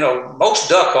most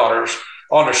duck hunters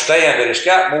understand that it's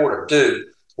got more to do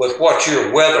with what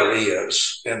your weather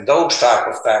is and those type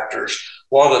of factors,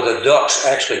 whether the ducks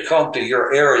actually come to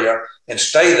your area and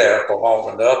stay there for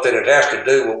long enough, that it has to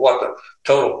do with what the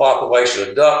total population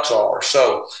of ducks are.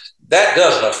 So that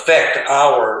doesn't affect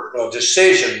our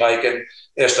decision making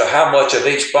as to how much of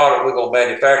each product we're going to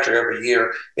manufacture every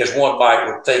year as one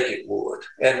would think it would.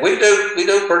 And we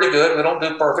do pretty good. We don't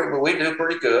do perfect, but we do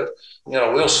pretty good.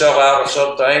 We'll sell out of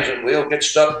some things and we'll get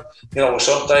stuck, with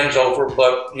some things over,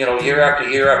 but, year after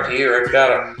year after year, it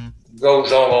kind of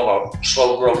goes on a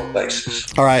slow growth basis.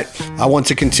 All right. I want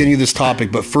to continue this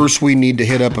topic, but first we need to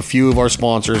hit up a few of our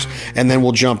sponsors, and then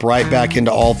we'll jump right back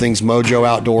into all things MOJO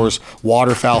Outdoors,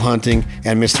 waterfowl hunting,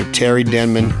 and Mr. Terry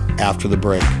Denmon after the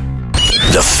break.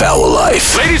 The Fowl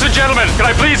Life. Ladies and gentlemen, can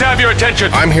I please have your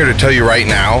attention? I'm here to tell you right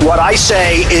now. What I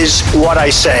say is what I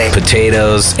say.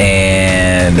 Potatoes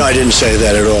and... No, I didn't say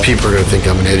that at all. People are going to think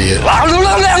I'm an idiot.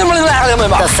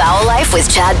 The Fowl Life with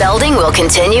Chad Belding will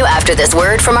continue after this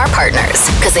word from our partners,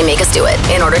 because they make us do it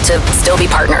in order to still be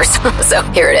partners. So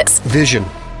here it is. Vision.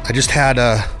 I just had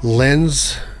a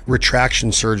lens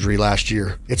retraction surgery last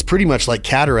year. It's pretty much like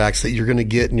cataracts that you're going to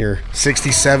get in your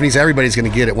 60s, 70s. Everybody's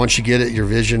going to get it. Once you get it, your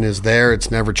vision is there. It's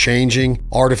never changing.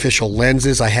 Artificial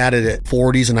lenses. I had it at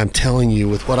 40s, and I'm telling you,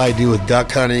 with what I do with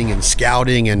duck hunting and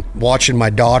scouting and watching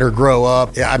my daughter grow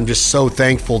up, I'm just so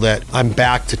thankful that I'm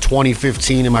back to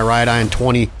 2015 in my right eye and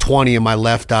 2020 in my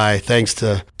left eye, thanks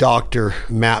to Dr.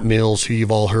 Matt Mills, who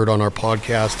you've all heard on our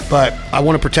podcast. But I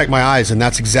want to protect my eyes, and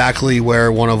that's exactly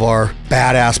where one of our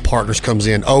badass partners comes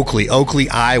in. Oakley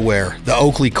Eyewear, the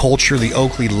Oakley culture, the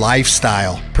Oakley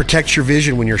lifestyle. Protect your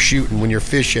vision when you're shooting, when you're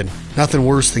fishing. Nothing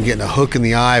worse than getting a hook in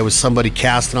the eye with somebody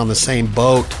casting on the same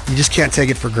boat. You just can't take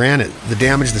it for granted. The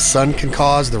damage the sun can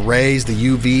cause, the rays, the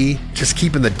UV, just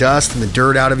keeping the dust and the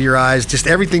dirt out of your eyes, just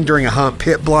everything during a hunt,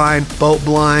 pit blind, boat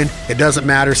blind, it doesn't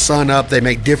matter, sun up. They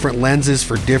make different lenses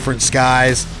for different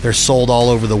skies. They're sold all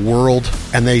over the world,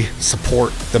 and they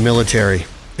support the military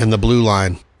and the Blue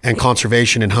Line and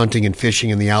conservation and hunting and fishing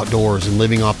in the outdoors and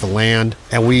living off the land.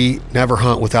 And we never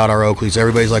hunt without our Oakleys.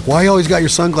 Everybody's like, why you always got your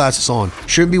sunglasses on?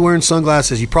 Shouldn't be wearing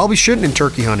sunglasses. You probably shouldn't in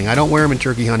turkey hunting. I don't wear them in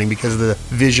turkey hunting because of the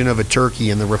vision of a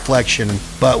turkey and the reflection.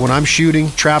 But when I'm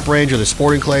shooting trap range or the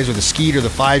sporting clays or the skeet or the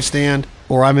 5-stand,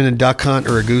 or I'm in a duck hunt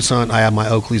or a goose hunt, I have my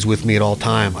Oakleys with me at all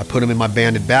time. I put them in my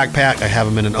banded backpack. I have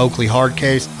them in an Oakley hard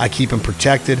case. I keep them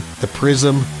protected. The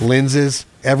prism, lenses,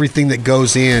 everything that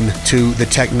goes into the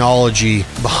technology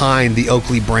behind the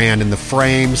Oakley brand and the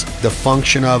frames, the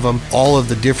function of them, all of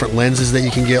the different lenses that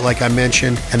you can get, like I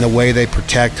mentioned, and the way they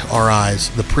protect our eyes.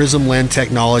 The prism lens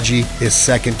technology is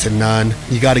second to none.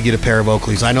 You got to get a pair of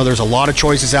Oakleys. I know there's a lot of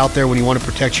choices out there when you want to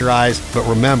protect your eyes, but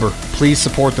remember, please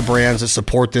support the brands that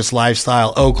support this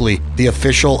lifestyle. Oakley, the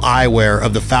official eyewear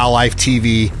of the Fowl Life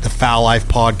TV, the Fowl Life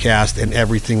podcast, and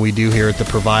everything we do here at The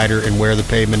Provider and Where the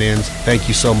Pavement Ends. Thank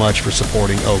you so much for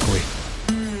supporting Oakley.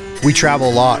 We travel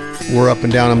a lot. We're up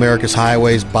and down America's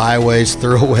highways, byways,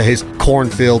 thoroughways,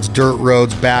 cornfields, dirt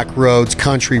roads, back roads,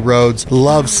 country roads.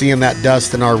 Love seeing that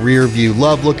dust in our rear view.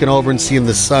 Love looking over and seeing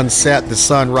the sun set, the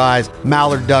sun rise,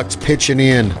 mallard ducks pitching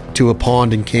in to a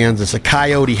pond in Kansas, a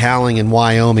coyote howling in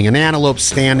Wyoming, an antelope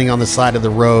standing on the side of the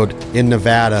road in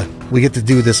Nevada. We get to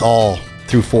do this all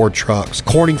through Ford trucks.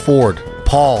 Corning Ford,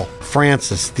 Paul,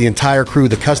 Francis, the entire crew,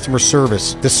 the customer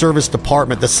service, the service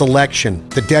department, the selection,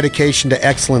 the dedication to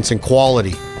excellence and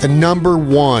quality. The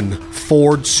 #1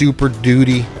 Ford Super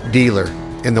Duty dealer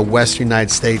in the Western United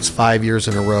States 5 years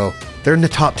in a row. They're in the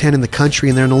top 10 in the country,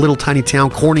 and they're in a little tiny town,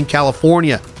 Corning,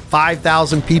 California.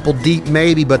 5,000 people deep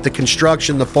maybe, but the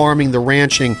construction, the farming, the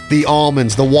ranching, the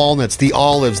almonds, the walnuts, the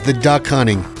olives, the duck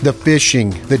hunting, the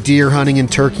fishing, the deer hunting and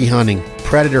turkey hunting,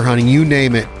 predator hunting, you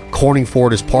name it. Corning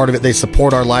Ford is part of it. They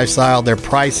support our lifestyle, their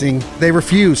pricing. They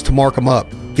refuse to mark them up.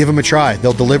 Give them a try.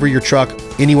 They'll deliver your truck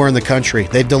anywhere in the country.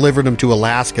 They've delivered them to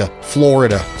Alaska,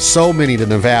 Florida, so many to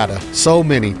Nevada, so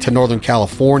many to Northern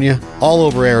California, all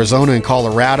over Arizona and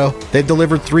Colorado. They've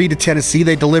delivered 3 to Tennessee.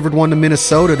 They delivered 1 to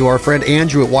Minnesota to our friend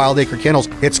Andrew at Wild Acre Kennels.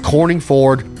 It's Corning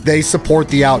Ford. They support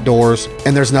the outdoors,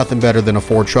 and there's nothing better than a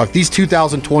Ford truck. These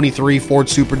 2023 Ford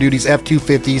Super Duties,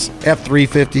 F-250s,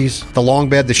 F-350s, the long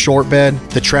bed, the short bed,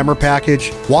 the Tremor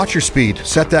package. Watch your speed.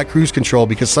 Set that cruise control,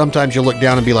 because sometimes you look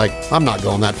down and be like, I'm not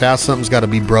going that fast. Something's got to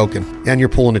be broken. And you're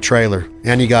pulling a trailer,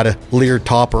 and you got a LEER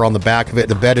topper on the back of it.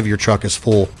 The bed of your truck is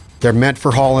full. They're meant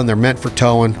for hauling. They're meant for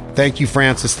towing. Thank you,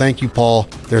 Francis. Thank you, Paul.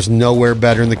 There's nowhere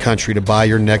better in the country to buy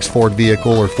your next Ford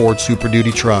vehicle or Ford Super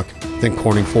Duty truck than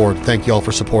Corning Ford. Thank you all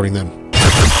for supporting them.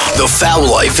 The Foul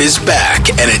Life is back,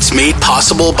 and it's made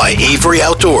possible by Avery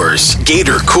Outdoors,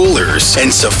 Gator Coolers,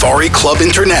 and Safari Club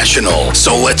International.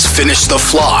 So let's finish the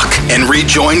flock and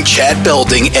rejoin Chad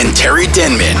Belding and Terry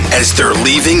Denmon as they're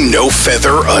leaving no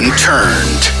feather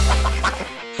unturned.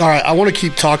 All right, I want to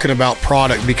keep talking about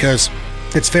product, because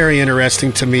it's very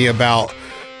interesting to me about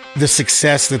the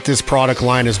success that this product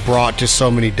line has brought to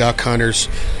so many duck hunters.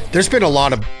 There's been a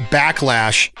lot of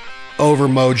backlash over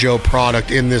MOJO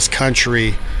product in this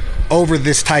country, over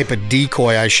this type of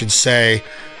decoy, I should say.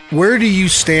 Where do you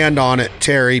stand on it,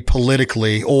 Terry,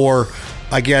 politically, or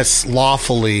I guess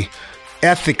lawfully,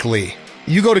 ethically?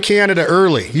 You go to Canada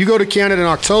early. You go to Canada in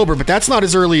October, but that's not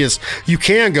as early as you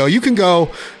can go. You can go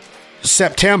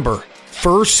September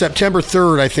 1st, September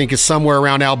 3rd, I think, is somewhere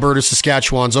around Alberta,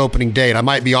 Saskatchewan's opening date. I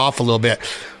might be off a little bit.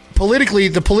 Politically,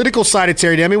 the political side of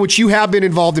Terry Denmon, which you have been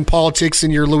involved in politics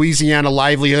in your Louisiana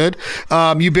livelihood.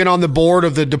 You've been on the board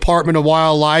of the Department of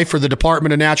Wildlife or the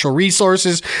Department of Natural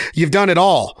Resources. You've done it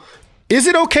all. Is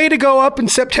it okay to go up in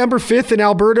September 5th in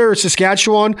Alberta or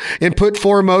Saskatchewan and put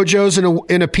 4 MOJOs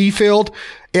in a pea field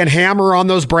and hammer on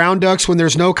those brown ducks when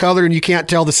there's no color and you can't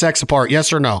tell the sex apart?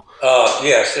 Yes or no?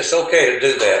 Yes, it's okay to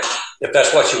do that if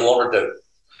that's what you want to do.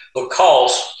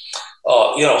 Because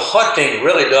hunting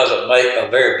really doesn't make a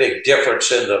very big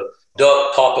difference in the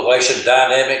duck population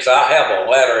dynamics. I have a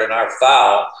letter in our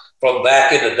file from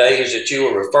back in the days that you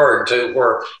were referring to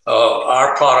where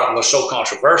our product was so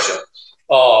controversial.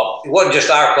 It wasn't just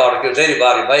our product, it was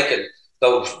anybody making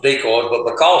those decoys, but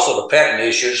because of the patent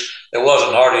issues, there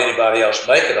wasn't hardly anybody else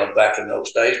making them back in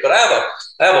those days. But I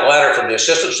have a letter from the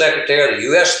Assistant Secretary of the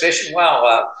U.S. Fish and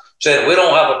Wildlife saying we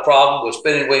don't have a problem with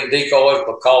spinning wing decoys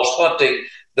because hunting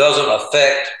doesn't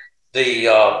affect the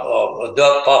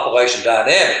duck population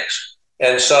dynamics.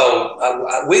 And so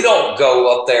we don't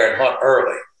go up there and hunt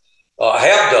early. I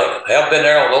have done it. I have been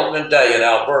there on opening day in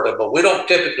Alberta, but we don't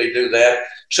typically do that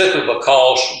simply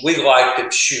because we like to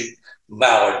shoot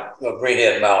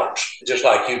greenhead mallards, just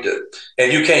like you do.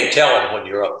 And you can't tell them when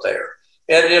you're up there.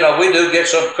 And, we do get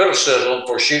some criticism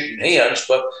for shooting hens,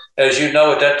 but as you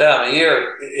know, at that time of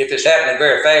year, if it's happening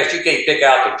very fast, you can't pick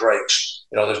out the drakes.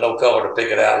 There's no color to pick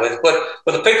it out with. But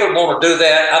the people who want to do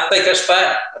that, I think that's fine.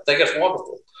 I think that's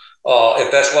wonderful.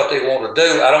 If that's what they want to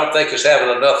do, I don't think it's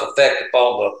having enough effect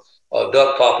upon the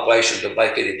duck population to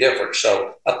make any difference.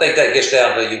 So I think that gets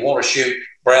down to you want to shoot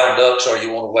brown ducks or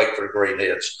you want to wait for the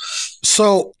greenheads.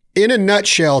 So in a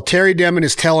nutshell, Terry Denmon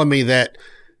is telling me that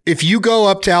if you go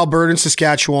up to Alberta and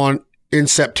Saskatchewan in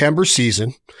September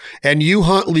season and you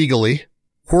hunt legally,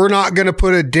 we're not going to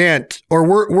put a dent, or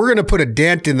we're going to put a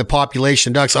dent in the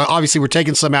population of ducks. Obviously, we're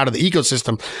taking some out of the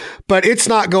ecosystem, but it's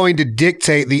not going to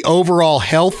dictate the overall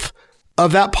health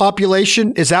of that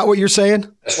population. Is that what you're saying?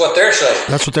 That's what they're saying.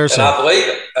 That's what they're saying. And I believe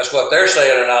it. That's what they're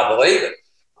saying, and I believe it.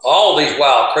 All these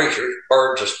wild creatures,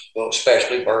 birds,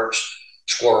 especially birds,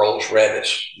 squirrels,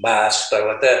 rabbits, mice, stuff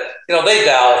like that, they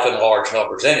die off in large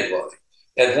numbers anyway.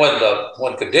 And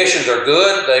when conditions are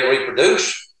good, they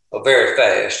reproduce very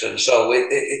fast. And so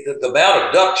the amount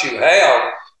of ducks you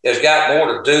have has got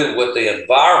more to do with the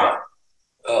environment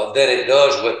than it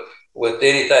does with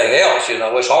anything else.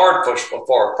 It's hard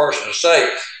for a person to say,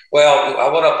 well,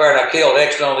 I went up there and I killed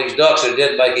X on these ducks and it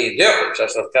didn't make any difference.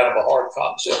 That's a kind of a hard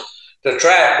concept to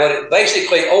track. But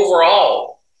basically,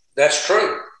 overall, that's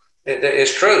true.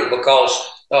 It's true because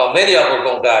many of them are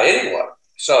going to die anyway.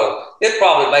 So it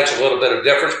probably makes a little bit of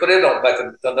difference, but it don't make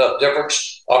enough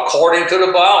difference according to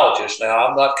the biologist. Now,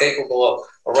 I'm not capable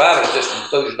of arriving at this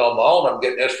conclusion on my own. I'm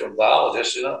getting this from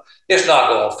biologists. It's not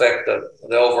going to affect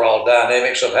the overall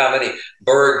dynamics of how many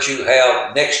birds you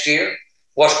have next year.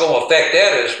 What's going to affect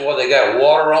that is whether they got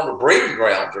water on the breeding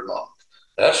grounds or not.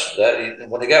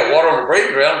 When they got water on the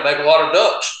breeding ground, they make a lot of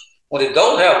ducks. When they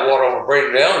don't have water on the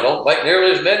breeding ground, they don't make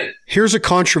nearly as many. Here's a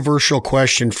controversial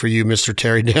question for you, Mr.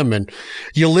 Terry Denmon.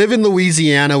 You live in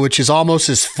Louisiana, which is almost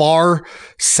as far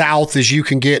south as you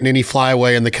can get in any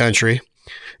flyway in the country.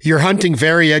 You're hunting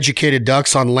very educated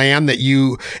ducks on land that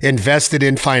you invested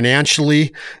in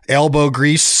financially, elbow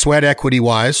grease, sweat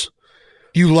equity-wise.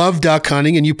 You love duck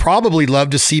hunting, and you probably love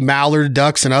to see mallard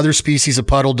ducks and other species of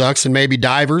puddle ducks and maybe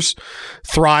divers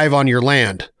thrive on your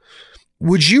land.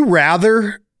 Would you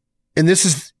rather, and this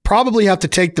is probably have to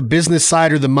take the business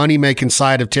side or the money-making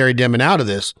side of Terry Denmon out of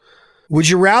this, would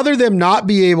you rather them not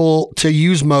be able to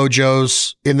use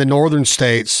mojos in the northern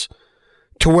states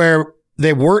to where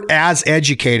they weren't as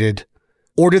educated,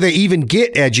 or do they even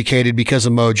get educated because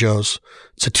of mojos?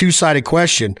 It's a two-sided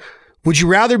question. Would you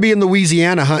rather be in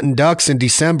Louisiana hunting ducks in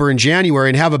December and January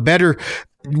and have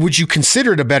would you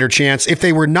consider it a better chance if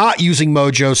they were not using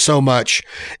mojo so much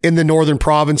in the northern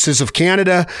provinces of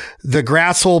Canada, the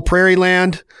grasshole prairie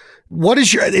land?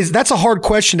 That's a hard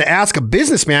question to ask a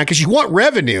businessman because you want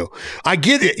revenue. I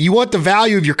get it. You want the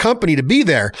value of your company to be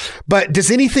there. But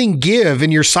does anything give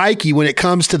in your psyche when it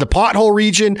comes to the pothole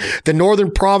region, the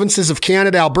northern provinces of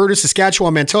Canada, Alberta,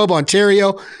 Saskatchewan, Manitoba,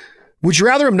 Ontario? Would you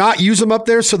rather them not use them up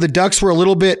there so the ducks were a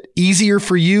little bit easier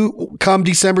for you come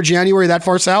December, January, that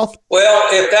far south? Well,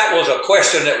 if that was a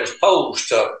question that was posed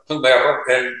to whomever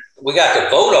and we got to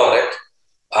vote on it,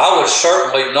 I would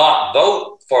certainly not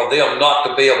vote for them not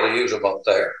to be able to use them up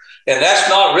there. And that's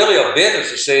not really a business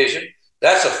decision.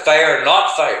 That's a fair,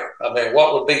 not fair. I mean,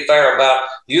 what would be fair about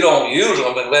you don't use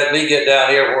them and let me get down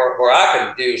here where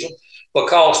I can use them?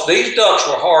 Because these ducks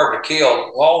were hard to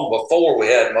kill long before we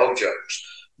had mojos.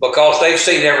 Because they've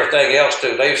seen everything else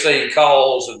too. They've seen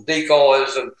calls and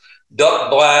decoys and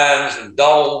duck blinds and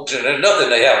dogs, and there's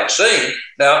nothing they haven't seen.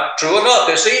 Now, true enough,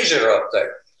 it's easier up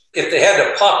there. If they had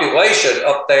the population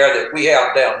up there that we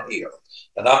have down here,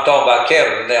 and I'm talking about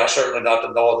Canada now, certainly not the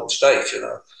northern states,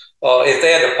 if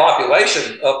they had the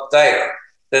population up there,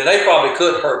 then they probably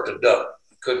could hurt the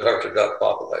duck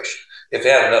population if they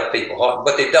had enough people hunting,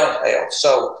 but they don't have.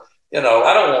 So, I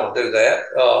don't want to do that.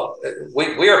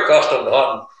 We are accustomed to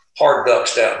hunting hard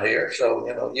ducks down here.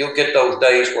 So, you'll get those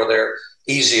days where they're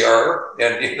easier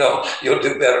and, you'll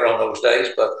do better on those days.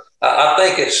 But I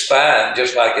think it's fine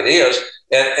just like it is.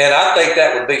 And I think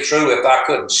that would be true if I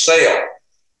couldn't sell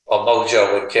a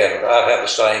mojo in Canada. I'd have the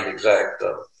same exact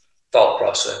thought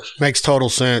process. Makes total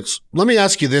sense. Let me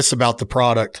ask you this about the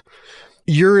product.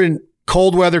 You're in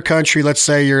cold weather country. Let's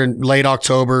say you're in late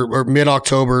October or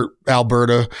mid-October,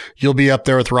 Alberta. You'll be up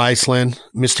there with Riceland,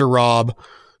 Mr. Rob.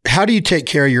 How do you take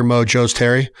care of your mojos,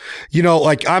 Terry?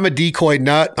 Like I'm a decoy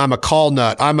nut. I'm a call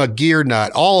nut. I'm a gear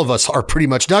nut. All of us are pretty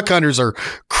much. Duck hunters are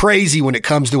crazy when it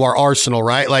comes to our arsenal,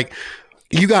 right? Like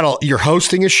you're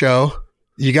hosting a show.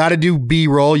 You got to do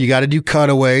B-roll. You got to do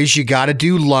cutaways. You got to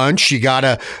do lunch. You got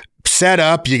to set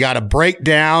up, you got to break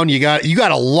down, you got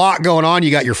a lot going on.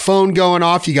 You got your phone going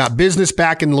off, you got business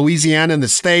back in Louisiana and the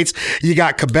States, you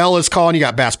got Cabela's calling, you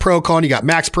got Bass Pro calling, you got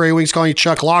Max Prairie Wings calling, you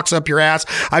Chuck Locks up your ass.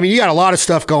 I mean, you got a lot of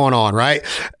stuff going on, right?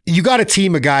 You got a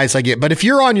team of guys, I get, but if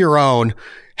you're on your own,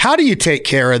 how do you take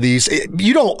care of these?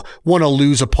 You don't want to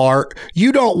lose a part.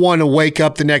 You don't want to wake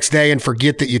up the next day and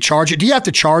forget that you charge it. Do you have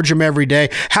to charge them every day?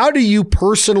 How do you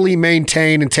personally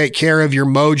maintain and take care of your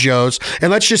mojos?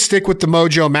 And let's just stick with the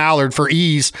MOJO Mallard for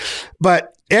ease. But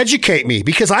educate me,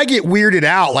 because I get weirded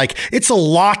out. Like, it's a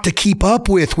lot to keep up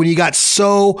with when you got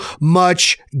so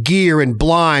much gear and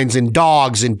blinds and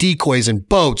dogs and decoys and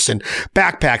boats and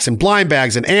backpacks and blind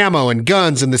bags and ammo and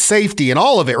guns and the safety and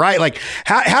all of it, right? Like,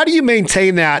 how do you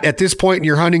maintain that at this point in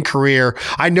your hunting career?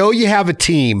 I know you have a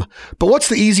team, but what's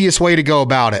the easiest way to go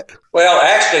about it? Well,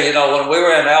 actually, when we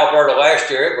were in Alberta last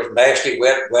year, it was nasty,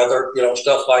 wet weather,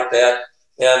 stuff like that.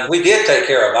 And we did take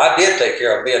care of them. I did take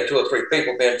care of them, me and 2 or 3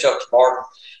 people, me and Chuck Martin,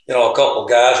 a couple of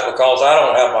guys, because I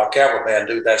don't have my cameraman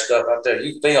do that stuff. I tell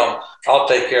you, film, I'll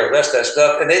take care of the rest of that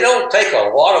stuff. And they don't take a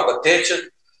lot of attention,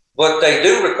 but they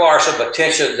do require some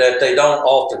attention that they don't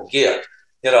often get.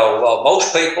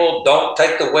 Most people don't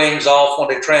take the wings off when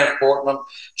they transport them,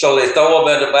 so they throw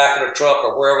them in the back of the truck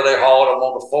or wherever they haul them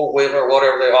on the four-wheeler or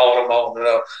whatever they haul them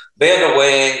on. Bend the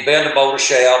wing, bend the motor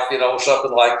shaft,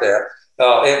 something like that.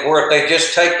 And where if they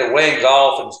just take the wings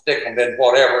off and stick them in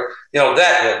whatever, that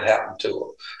doesn't happen to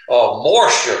them.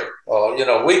 Moisture,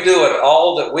 we do it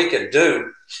all that we can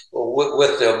do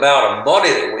with the amount of money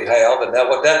that we have. And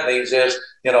what that means is,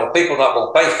 people are not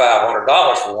going to pay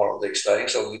 $500 for one of these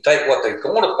things. So you take what they're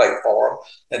going to pay for them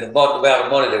and the amount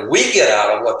of money that we get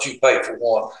out of what you pay for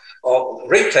one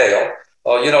retail,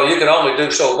 you can only do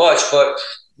so much. But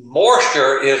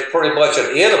moisture is pretty much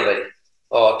an enemy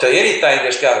to anything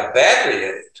that's got a battery in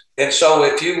it. And so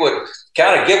if you would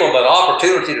kind of give them an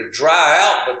opportunity to dry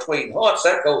out between hunts,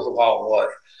 that goes a long way.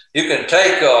 You can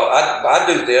take, I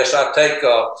do this, I take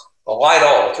a light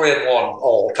oil, 3-in-1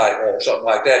 oil type oil, something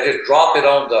like that. Just drop it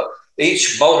on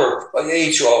each motor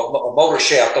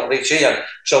shaft on each end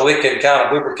so it can kind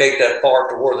of lubricate that part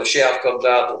to where the shaft comes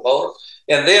out of the motor.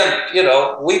 And then,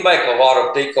 we make a lot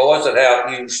of decoys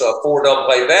that use 4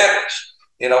 AA batteries.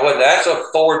 And that's a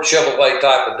Ford Chevrolet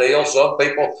type of deal. Some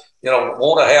people,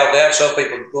 want to have that. Some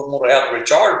people want to have the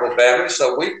rechargeable batteries.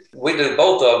 So we do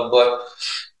both of them. But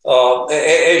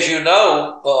as you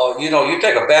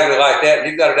take a battery like that and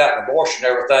you've got it out in the moisture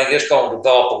and everything, it's going to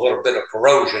develop a little bit of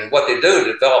corrosion. And what they do is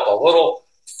develop a little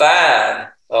fine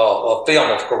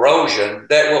film of corrosion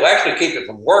that will actually keep it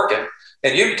from working.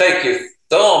 And you can take your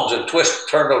thumbs and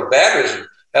turn those batteries and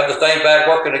have the thing back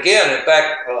working again. In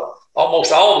fact,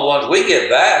 almost all the ones we get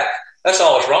back, that's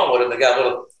all that's wrong with them. They got a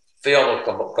little film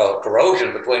of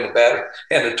corrosion between the battery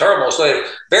and the terminal. So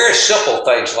very simple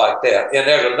things like that. And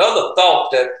there's another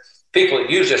thought that people that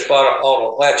use this product ought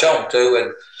to latch on to.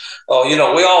 And,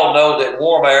 we all know that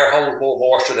warm air holds more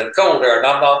moisture than cold air. And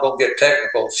I'm not going to get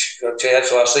technical, Chad,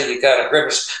 so I see you kind of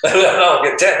grimace. I'm not going to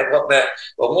get technical on that.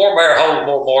 But warm air holds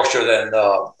more moisture than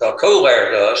cool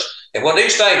air does. And when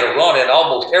these things are running,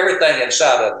 almost everything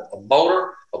inside a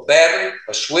motor, a battery,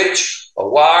 a switch, a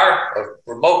wire,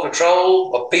 a remote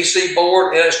control, a PC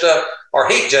board, and stuff are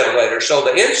heat generators. So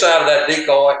the inside of that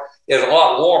decoy is a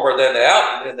lot warmer than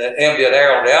the ambient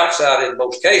air on the outside in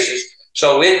most cases.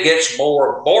 So it gets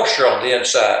more moisture on the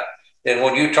inside. And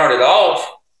when you turn it off,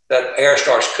 that air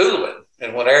starts cooling.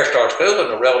 And when air starts cooling,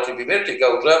 the relative humidity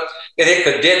goes up and it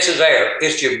condenses air.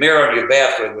 It's your mirror in your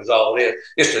bathroom is all it is.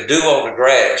 It's the dew on the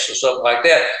grass or something like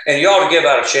that. And you ought to give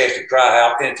out a chance to dry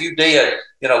out. And if you did,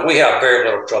 we have very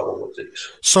little trouble with these.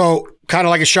 So kind of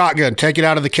like a shotgun, take it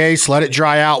out of the case, let it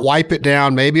dry out, wipe it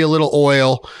down, maybe a little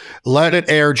oil, let it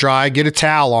air dry, get a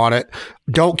towel on it.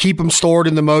 Don't keep them stored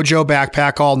in the MOJO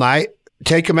backpack all night.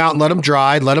 Take them out and let them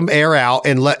dry, let them air out.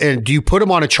 And do you put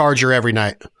them on a charger every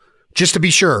night? Just to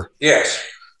be sure. Yes.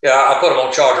 Yeah, I put them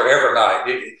on charger every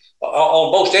night.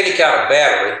 On most any kind of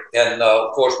battery, and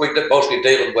of course we're mostly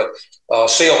dealing with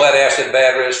seal lead acid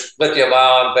batteries, lithium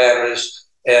ion batteries,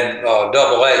 and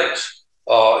AA's.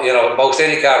 Most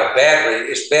any kind of battery,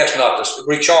 it's best not to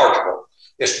rechargeable.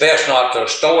 It's best not to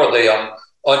store them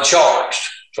uncharged.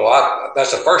 So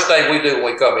that's the first thing we do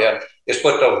when we come in is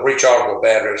put those rechargeable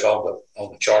batteries on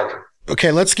the charger.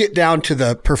 Okay, let's get down to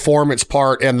the performance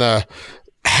part and the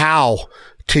how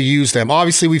to use them.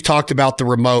 Obviously, we've talked about the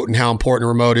remote and how important a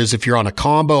remote is if you're on a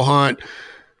combo hunt.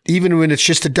 Even when it's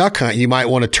just a duck hunt, you might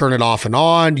want to turn it off and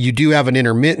on. You do have an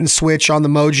intermittent switch on the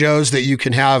MOJOs that you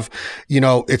can have,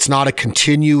 it's not a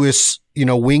continuous,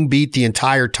 wing beat the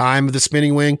entire time of the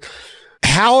spinning wing.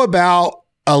 How about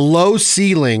a low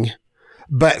ceiling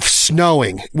but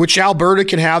snowing, which Alberta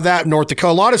can have that, North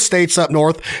Dakota. A lot of states up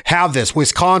north have this.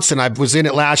 Wisconsin, I was in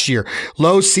it last year.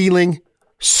 Low ceiling,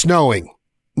 snowing.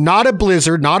 Not a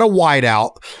blizzard, not a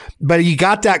whiteout, but you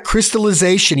got that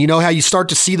crystallization. You know how you start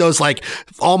to see those like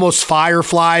almost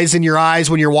fireflies in your eyes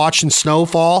when you're watching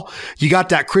snowfall? You got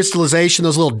that crystallization,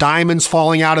 those little diamonds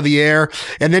falling out of the air.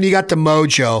 And then you got the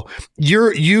MOJO.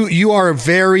 You are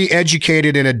very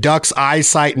educated in a duck's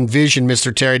eyesight and vision,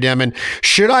 Mr. Terry Denmon.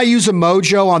 Should I use a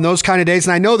MOJO on those kind of days?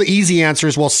 And I know the easy answer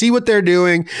is, well, see what they're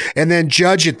doing and then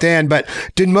judge it then. But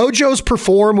did MOJOs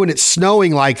perform when it's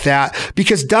snowing like that?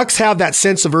 Because ducks have that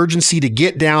sense of urgency to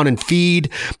get down and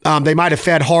feed. They might have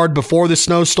fed hard before the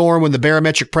snowstorm when the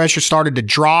barometric pressure started to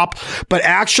drop, but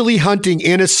actually hunting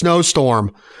in a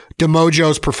snowstorm, do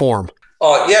MOJOs perform?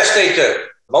 Yes, they do.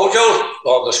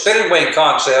 MOJOs, the spinning wing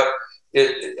concept,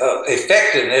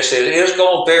 effectiveness is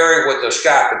going to vary with the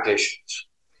sky conditions.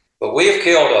 But we've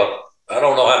killed I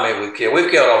don't know how many we've killed.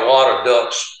 We've killed a lot of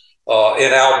ducks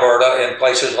in Alberta and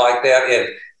places like that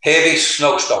in heavy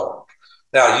snowstorms.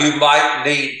 Now, you might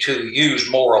need to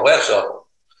use more or less of them.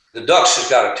 The ducks has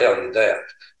got to tell you that.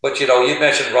 But, you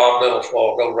mentioned Rob Little's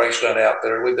rangeland out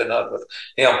there. We've been hunting with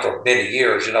him for many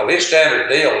years. His standard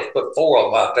deal is put 4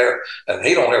 of them out there, and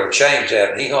he don't ever change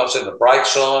that. And he hunts in the bright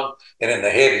sun and in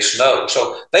the heavy snow.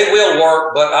 So they will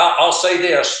work, but I'll say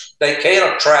this. They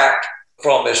can't attract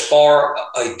from as far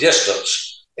a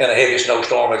distance in a heavy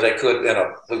snowstorm as they could in a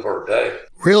bluebird day.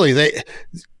 Really?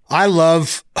 I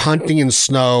love hunting in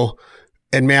snow.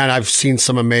 And man, I've seen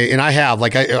some amazing, and I have,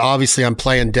 obviously I'm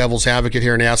playing devil's advocate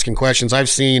here and asking questions. I've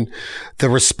seen the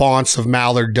response of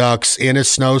mallard ducks in a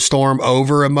snowstorm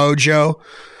over a MOJO.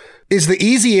 What's the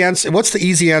easy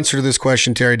answer to this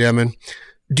question, Terry Denmon?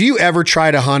 Do you ever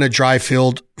try to hunt a dry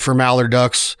field for mallard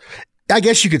ducks? I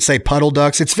guess you could say puddle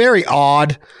ducks. It's very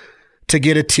odd to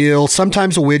get a teal,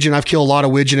 sometimes a widgeon. I've killed a lot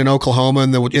of widgeon in Oklahoma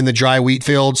in the dry wheat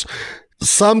fields.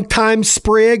 Sometimes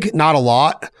sprig, not a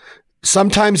lot.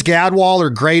 Sometimes gadwall or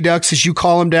gray ducks, as you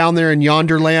call them down there in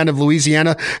yonder land of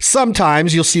Louisiana.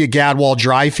 Sometimes you'll see a gadwall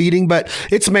dry feeding, but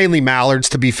it's mainly mallards,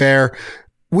 to be fair.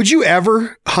 Would you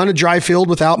ever hunt a dry field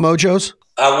without MOJOs?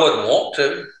 I wouldn't want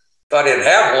to. If I didn't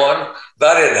have one,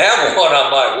 I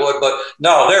might would. But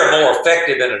no, they're more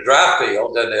effective in a dry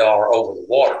field than they are over the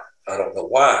water. I don't know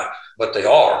why, but they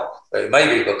are. It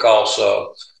may be because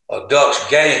ducks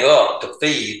gang up to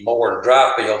feed more in a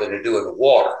dry field than they do in the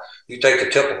water. You take the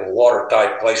typical water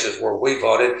type places where we've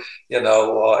hunted,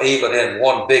 even in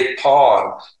one big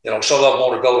pond, some of them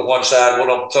want to go to one side, some of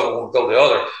them want to go to the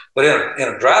other. But in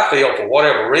a dry field, for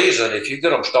whatever reason, if you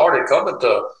get them started coming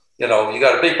to, you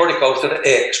got to be pretty close to the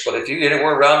X. But if you get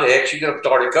anywhere around the X, you get them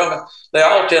started coming, they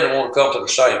all tend to want to come to the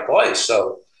same place.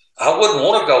 So I wouldn't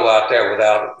want to go out there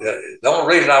without it. The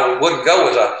only reason I wouldn't go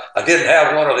is I didn't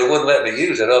have one or they wouldn't let me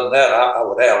use it. Other than that, I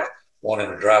would have one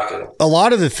in the dry field. A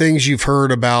lot of the things you've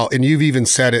heard about, and you've even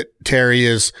said it, Terry,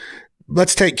 is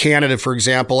let's take Canada, for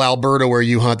example, Alberta, where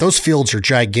you hunt. Those fields are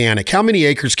gigantic. How many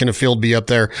acres can a field be up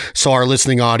there so our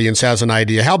listening audience has an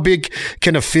idea? How big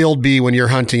can a field be when you're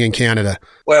hunting in Canada?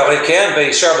 Well, it can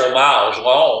be several miles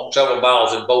long, several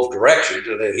miles in both directions.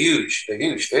 They're huge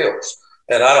fields.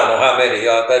 And I don't know how many,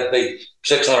 that'd be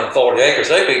 640 acres.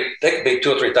 They could be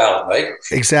 2,000 or 3,000 acres.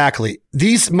 Exactly.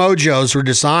 These MOJOs were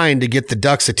designed to get the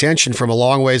duck's attention from a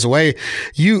long ways away.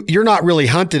 You're not really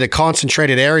hunting a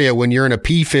concentrated area when you're in a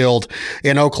pea field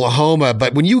in Oklahoma,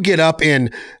 but when you get up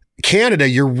in Canada,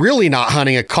 you're really not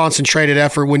hunting a concentrated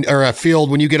effort or a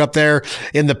field when you get up there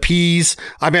in the peas.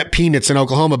 I meant peanuts in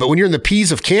Oklahoma, but when you're in the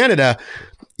peas of Canada,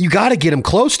 you got to get them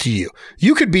close to you.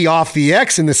 You could be off the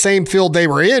X in the same field they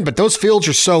were in, but those fields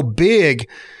are so big.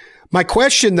 My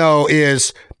question, though,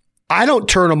 is I don't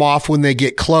turn them off when they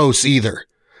get close either.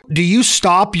 Do you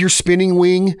stop your spinning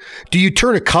wing? Do you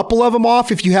turn a couple of them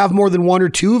off if you have more than 1 or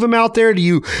 2 of them out there? Do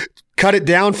you cut it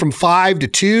down from 5 to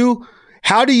 2?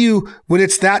 How do you, when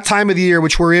it's that time of the year,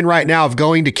 which we're in right now of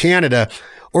going to Canada,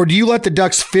 or do you let the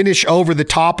ducks finish over the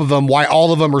top of them while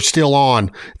all of them are still on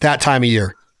that time of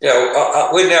year?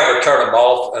 Yeah, we never turn them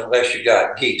off unless you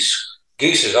got geese.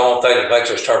 Geese is the only thing that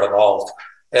makes us turn them off.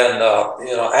 And,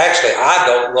 actually, I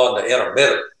don't run the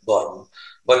intermittent button.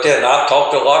 But then I've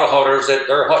talked to a lot of hunters that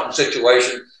their hunting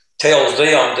situation tells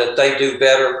them that they do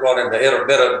better running the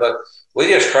intermittent, but we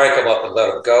just crank them up and let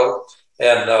them go.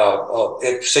 And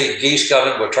if see geese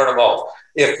coming, we'll turn them off.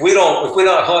 If we're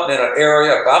not hunting in an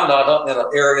area, if I'm not hunting in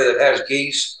an area that has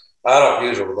geese, I don't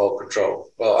use a remote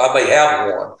control. Well, I may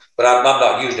have one, but I'm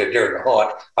not using it during the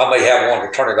hunt. I may have one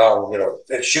to turn it on,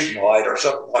 at shooting light or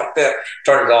something like that.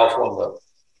 Turn it off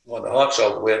when the hunt's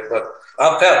over with. But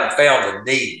I haven't found the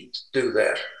need to do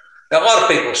that. Now, a lot of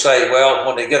people say, well,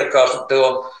 when they get accustomed to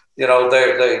them, they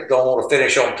don't want to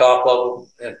finish on top of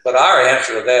them. But our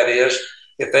answer to that is,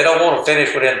 if they don't want to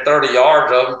finish within 30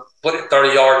 yards of them, put it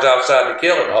 30 yards outside the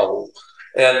killing hole.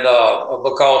 And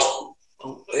because,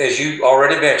 as you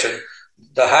already mentioned,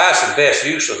 the highest and best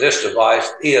use of this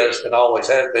device is, and always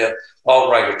has been,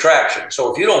 long-range attraction.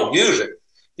 So if you don't use it,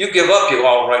 you give up your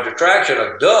long-range attraction.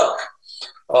 A duck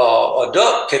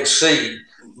can see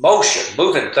motion,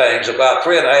 moving things about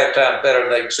 3.5 times better than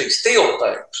they can see still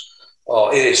things.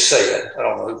 It is said. I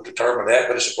don't know who determined that,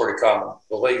 but it's a pretty common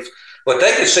belief. But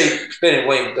they can see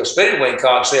the spinning wing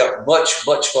concept much,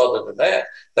 much further than that.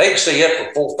 They can see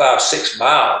it for 4, 5, 6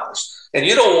 miles. And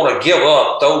you don't want to give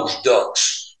up those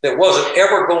ducks that wasn't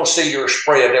ever going to see your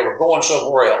spread. They were going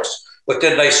somewhere else. But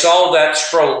then they saw that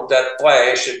strobe, that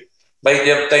flash, it made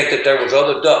them think that there was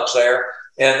other ducks there.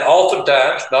 And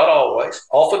oftentimes, not always,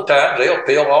 oftentimes they'll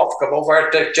peel off, come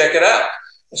over here and check it out.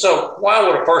 So why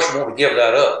would a person want to give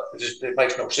that up? It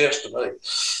makes no sense to me.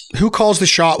 Who calls the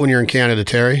shot when you're in Canada,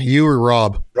 Terry? You or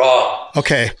Rob? Rob.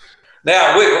 Okay.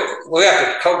 Now we have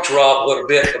to coach Rob a little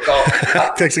bit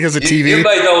because of TV. You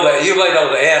may know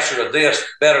the answer to this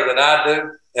better than I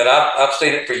do, and I've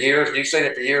seen it for years. You've seen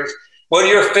it for years. When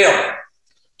you're filming,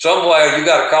 some way you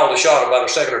got to call the shot about a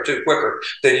second or two quicker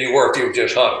than you were if you were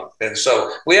just hunting. And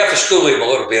so we have to school him a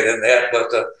little bit in that,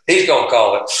 but he's going to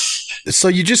call it. So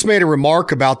you just made a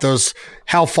remark about those,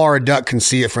 how far a duck can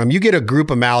see it from. You get a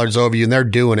group of mallards over you and they're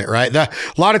doing it, right? A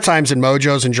lot of times in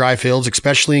mojos and dry fields,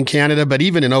 especially in Canada, but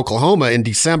even in Oklahoma in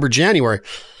December, January,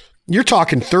 you're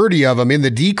talking 30 of them in the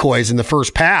decoys in the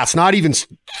first pass, not even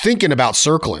thinking about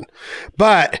circling.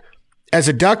 But as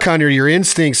a duck hunter, your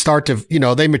instincts start to,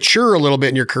 they mature a little bit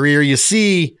in your career. You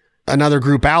see another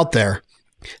group out there.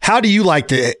 How do you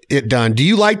like it done? Do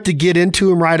you like to get into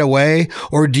them right away,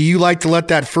 or do you like to let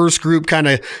that first group kind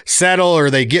of settle, or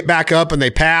they get back up and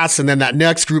they pass, and then that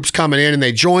next group's coming in and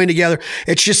they join together?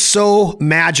 It's just so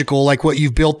magical, like what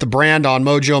you've built the brand on,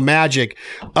 MOJO Magic,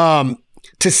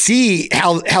 to see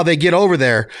how they get over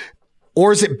there.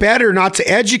 Or is it better not to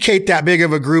educate that big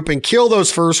of a group and kill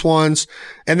those first ones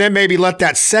and then maybe let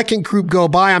that second group go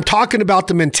by? I'm talking about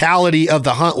the mentality of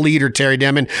the hunt leader, Terry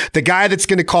Denmon, the guy that's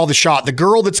going to call the shot, the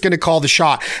girl that's going to call the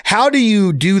shot. How do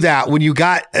you do that when you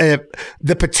got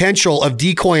the potential of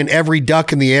decoying every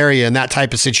duck in the area in that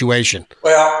type of situation?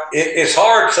 Well, it's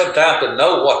hard sometimes to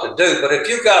know what to do, but if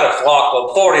you've got a flock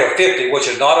of 40 or 50, which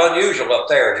is not unusual up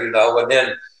there, and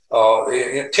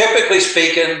then typically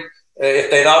speaking,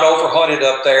 if they're not overhunted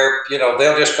up there,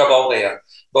 they'll just come on in.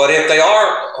 But if they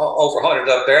are overhunted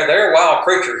up there, they're wild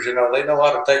creatures. They know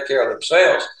how to take care of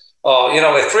themselves.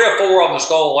 If 3 or 4 of them is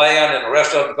going to land and the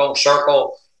rest of them are going to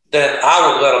circle, then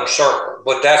I would let them circle.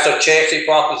 But that's a chancy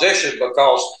proposition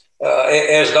because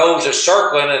as those is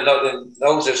circling and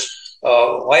those is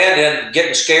landing,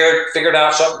 getting scared, figuring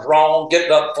out something's wrong,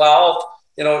 getting up and fly off,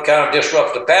 it kind of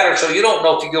disrupts the pattern. So you don't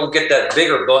know if you're going to get that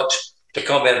bigger bunch to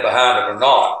come in behind it or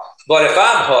not. But if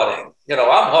I'm hunting,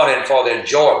 I'm hunting for the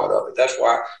enjoyment of it. That's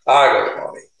why I go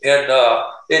hunting. And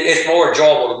it's more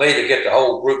enjoyable to me to get the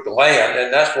whole group to land,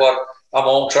 and that's what I'm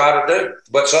going to try to do.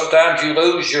 But sometimes you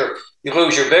lose your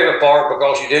bigger part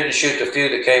because you didn't shoot the few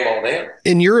that came on in.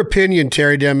 In your opinion,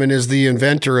 Terry Denmon is the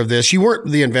inventor of this. You weren't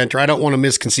the inventor. I don't want to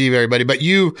misconceive everybody, but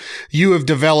you have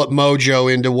developed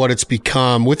MOJO into what it's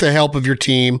become with the help of your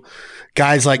team.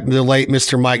 Guys like the late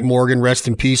Mr. Mike Morgan, rest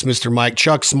in peace, Mr. Mike,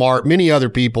 Chuck Smart, many other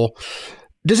people.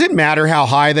 Does it matter how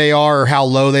high they are or how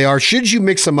low they are? Should you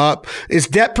mix them up? Is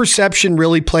depth perception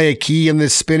really play a key in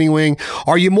this spinning wing?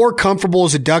 Are you more comfortable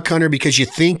as a duck hunter because you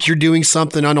think you're doing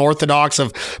something unorthodox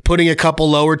of putting a couple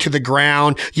lower to the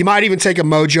ground? You might even take a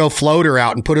MOJO floater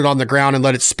out and put it on the ground and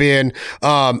let it spin.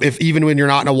 Even when you're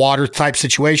not in a water type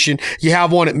situation, you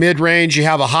have one at mid range, you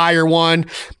have a higher one.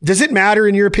 Does it matter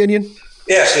in your opinion?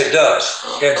 Yes, it does.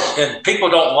 And people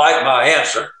don't like my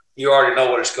answer. You already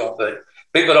know what it's going to be.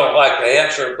 People don't like the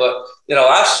answer, but,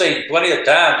 I've seen plenty of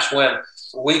times when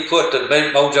we put the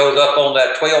big MOJOs up on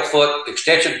that 12-foot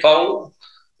extension pole,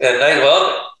 and they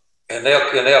love it, and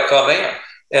they'll come in.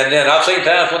 And then I've seen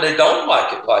times when they don't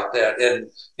like it like that. And,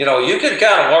 you can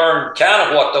kind of learn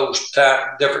what those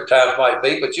different times might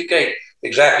be, but you can't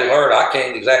exactly learn. I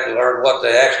can't exactly learn what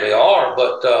they actually are,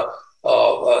 but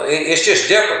it's just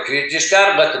different. You just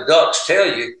got to let the ducks tell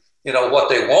you, what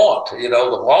they want. The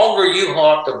longer you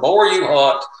hunt, the more you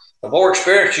hunt, the more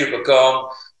experienced you become,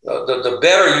 the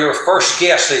better your first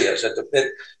guess is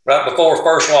right before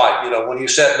first light. When you're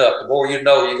setting up, the more you're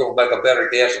going to make a better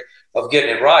guess of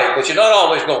getting it right. But you're not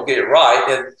always going to get it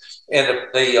right. And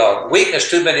the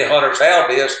weakness too many hunters have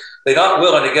is they're not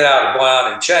willing to get out of the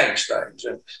blind and change things.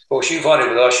 And of course, you've hunted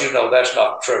with us, that's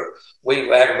not true.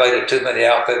 We've aggravated too many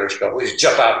outfitters because we just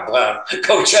jump out of the blind,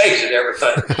 go chase and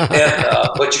everything.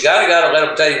 But you got to let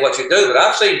them tell you what you do. But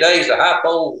I've seen days the high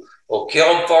pole will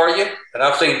kill them for you, and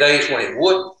I've seen days when it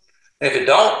wouldn't. And if it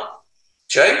don't,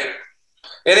 change it.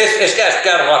 And it's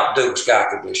got a lot to do with sky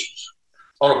conditions.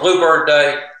 On a bluebird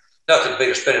day, nothing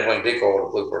beats a spinning wing decoy on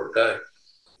a bluebird day.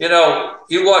 You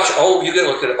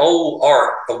look at old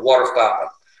art of waterfowling,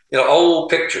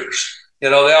 old pictures. They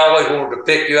always wanted to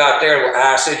pick you out there with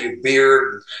ice in your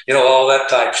beard, all that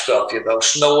type of stuff,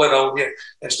 snowing on you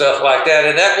and stuff like that.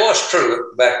 And that was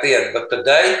true back then. But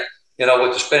today,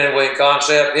 with the spinning wing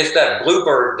concept, it's that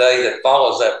bluebird day that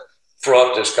follows that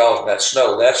front that's causing that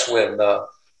snow. That's when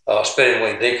spinning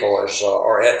wing decoys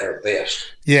are at their best.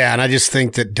 Yeah, and I just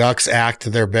think that ducks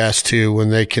act their best too when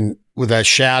they can, with that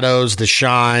shadows, the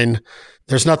shine.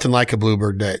 There's nothing like a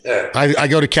bluebird day. Yeah. I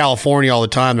go to California all the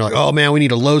time. They're like, oh, man, we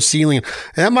need a low ceiling.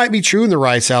 And that might be true in the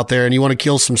rice out there, and you want to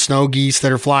kill some snow geese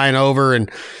that are flying over.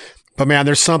 But, man,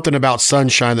 there's something about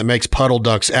sunshine that makes puddle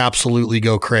ducks absolutely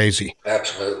go crazy.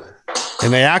 Absolutely.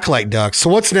 And they act like ducks. So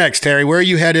what's next, Terry? Where are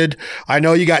you headed? I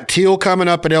know you got teal coming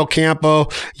up at El Campo.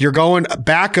 You're going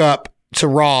back up to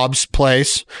Rob's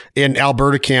place in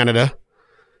Alberta, Canada.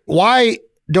 Why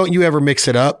don't you ever mix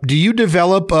it up? Do you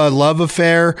develop a love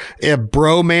affair, a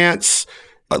bromance?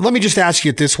 Let me just ask you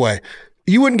it this way.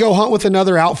 You wouldn't go hunt with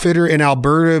another outfitter in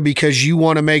Alberta because you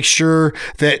want to make sure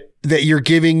that you're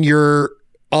giving your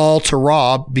all to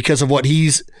Rob because of what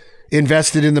he's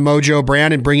invested in the MOJO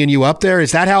brand and bringing you up there?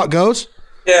 Is that how it goes?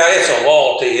 Yeah, it's a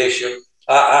loyalty issue.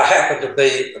 I happen to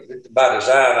be, by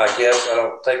design, I guess, I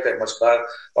don't think that much about it,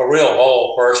 a real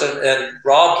loyal person. And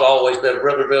Rob's always been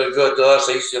really, really good to us.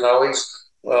 He's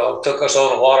took us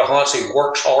on a lot of hunts. He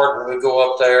works hard when we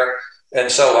go up there.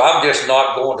 And so I'm just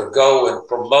not going to go and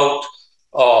promote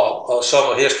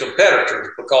some of his competitors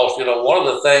because, one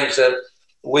of the things that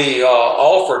we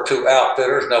offer to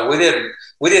outfitters, now we didn't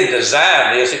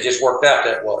design this, it just worked out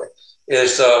that way,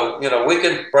 is, we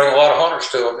can bring a lot of hunters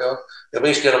to them, at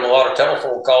least get them a lot of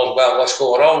telephone calls about what's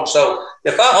going on. So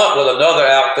if I hunt with another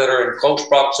outfitter in close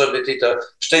proximity to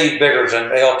Steve Biggers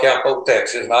in El Campo,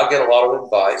 Texas, and I get a lot of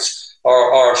invites,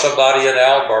 or somebody in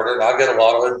Alberta, and I get a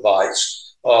lot of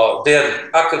invites, then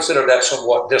I consider that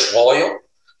somewhat disloyal.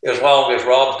 As long as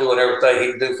Rob's doing everything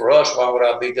he can do for us, why would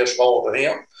I be disloyal to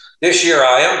him? This year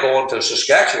I am going to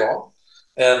Saskatchewan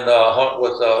and hunt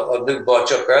with a new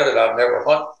bunch up there that I've never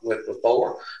hunted with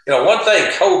before. One thing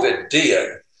COVID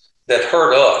did that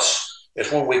hurt us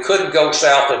is when we couldn't go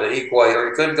south of the equator,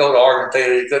 you couldn't go to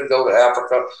Argentina, you couldn't go to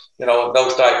Africa, and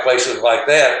those type places like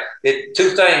that.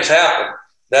 Two things happened.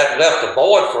 That left a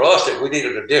void for us that we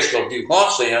needed additional new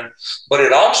hunts in, but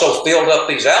it also filled up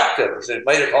these outfitters. It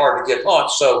made it hard to get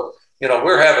hunts. So,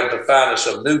 we're having to find us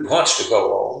some new hunts to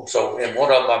go on. So, in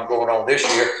one of them I'm going on this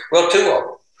year. Well, two of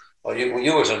them. Well,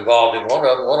 you was involved in one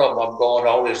of them. One of them I'm going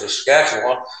on is the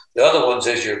Saskatchewan. The other one's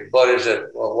is your buddies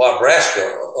at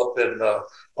Nebraska up in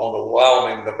on the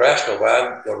Wyoming-Nebraska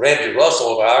line. Randy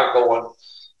Russell and I are going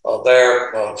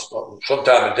there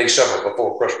sometime in December,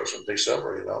 before Christmas in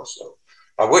December, So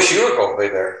I wish you were going to be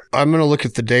there. I'm going to look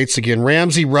at the dates again.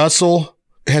 Ramsey Russell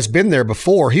has been there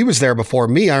before. He was there before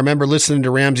me. I remember listening to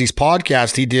Ramsey's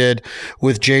podcast he did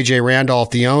with JJ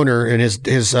Randolph, the owner, and his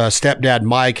stepdad,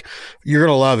 Mike. You're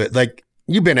going to love it. Like,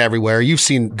 you've been everywhere. You've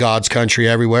seen God's country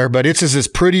everywhere, but it's as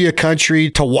pretty a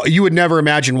country you would never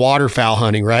imagine waterfowl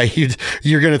hunting, right?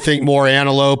 You're going to think more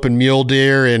antelope and mule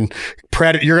deer and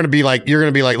predator. You're going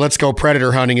to be like, let's go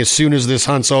predator hunting as soon as this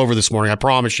hunt's over this morning. I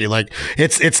promise you. Like,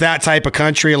 it's that type of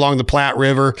country along the Platte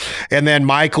River. And then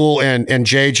Michael and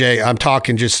JJ, I'm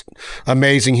talking just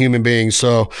amazing human beings.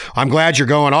 So I'm glad you're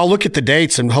going. I'll look at the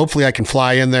dates and hopefully I can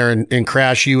fly in there and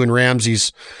crash you and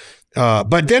Ramsey's.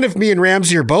 But then if me and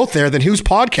Ramsey are both there, then whose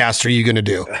podcast are you going to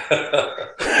do?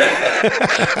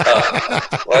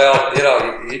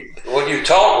 When you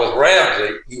talk with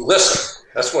Ramsey, you listen.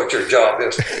 That's what your job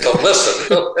is, to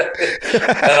listen.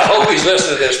 And I hope he's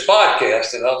listening to this podcast.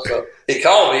 So he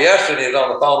called me yesterday. He was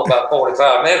on the phone about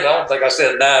 45 minutes. I don't think I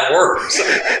said 9 words.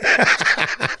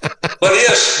 But he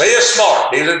is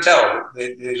smart. He's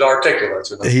intelligent. He's articulate.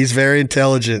 He's very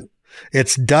intelligent.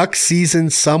 It's Duck Season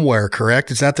Somewhere,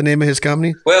 correct? Is that the name of his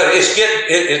company? Well, his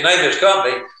name of his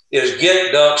company is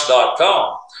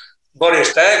GetDucks.com. But his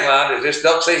tagline is "It's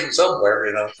Duck Season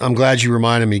Somewhere," I'm glad you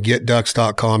reminded me.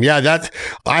 GetDucks.com. Yeah,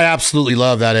 I absolutely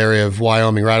love that area of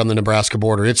Wyoming, right on the Nebraska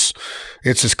border. It's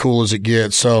as cool as it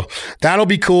gets. So that'll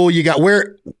be cool. You got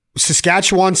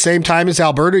Saskatchewan, same time as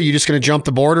Alberta? Are you just going to jump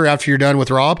the border after you're done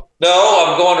with Rob? No,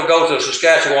 I'm going to go to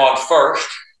Saskatchewan first.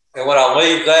 And when I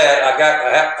leave that,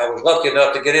 I was lucky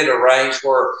enough to get in a range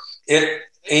where it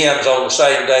ends on the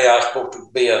same day I was supposed to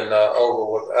be in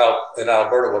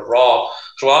Alberta with Rob.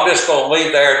 So I'm just going to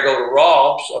leave there and go to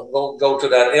Rob's. I'm going to go to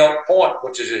that Elk Point,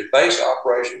 which is his base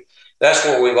operation. That's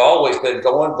where we've always been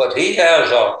going. But he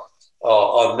has a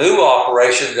new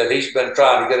operation that he's been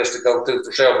trying to get us to go to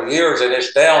for several years, and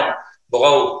it's down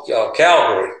below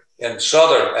Calgary in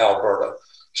southern Alberta.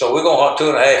 So we're going to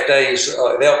hunt 2.5 days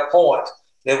at Elk Point.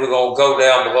 Then we're going to go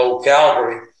down below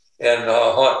Calgary and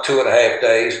hunt 2.5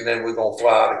 days, and then we're going to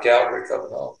fly out of Calgary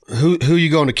coming home. Who are you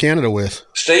going to Canada with?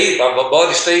 Steve, my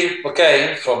buddy Steve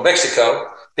McCain from Mexico.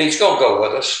 He's going to go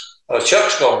with us.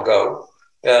 Chuck's going to go.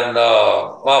 And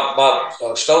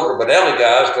my Stoker Benelli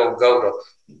guy is going to go to –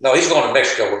 no, he's going to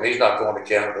Mexico with me. He's not going to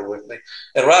Canada with me.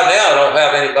 And right now I don't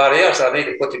have anybody else. I need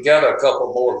to put together a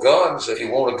couple more guns if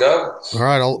you want to go. All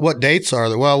right. What dates are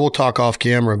there? Well, we'll talk off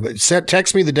camera. But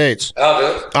text me the dates. I'll do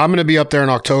it. I'm going to be up there in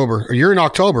October. You're in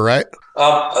October, right?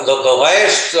 The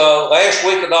last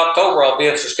week of October I'll be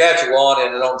in Saskatchewan,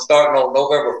 and then starting on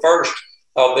November 1st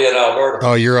I'll be in Alberta.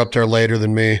 Oh, you're up there later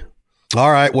than me.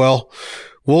 All right. Well,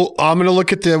 Well, I'm going to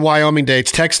look at the Wyoming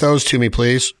dates. Text those to me,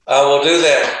 please. I will do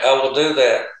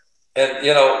that. And,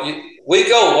 we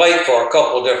go late for a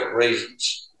couple of different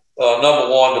reasons.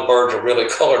 Number one, the birds are really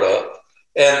colored up.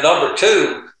 And number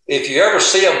two, if you ever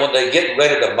see them when they get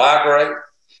ready to migrate,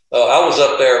 I was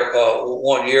up there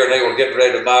one year and they were getting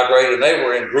ready to migrate, and they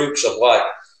were in groups of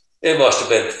it must have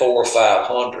been 400 or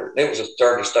 500. It was the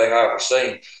dirtiest thing I ever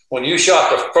seen. When you shot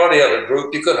the front end of the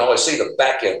group, you couldn't always see the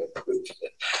back end of the group.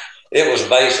 It was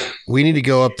amazing. We need to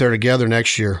go up there together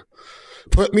next year.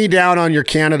 Put me down on your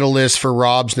Canada list for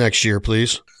Rob's next year,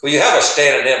 please. Well, you have a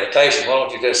standing invitation. Why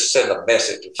don't you just send a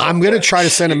message? I'm going to try to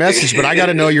send a message, but I got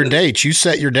to know your dates. You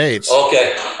set your dates.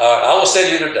 Okay. All right. I will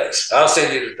send you the dates.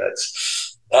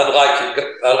 I'd like to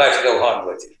go hunting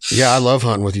with you. Yeah, I love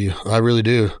hunting with you. I really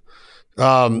do.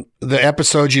 The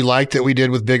episode you liked that we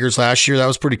did with Biggers last year, that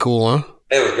was pretty cool, huh?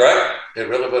 It was great. It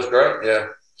really was great, yeah.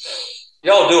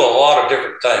 Y'all do a lot of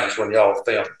different things when y'all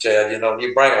film, Chad. You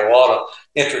bring a lot of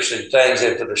interesting things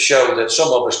into the show that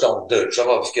some of us don't do. Some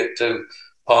of us get too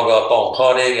hung up on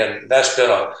hunting, and that's been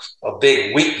a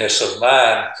big weakness of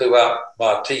mine throughout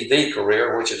my TV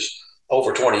career, which is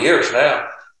over 20 years now.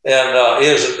 And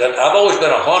is that I've always been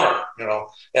a hunter,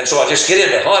 and so I just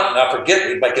get into hunting and I forget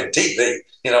we're making TV,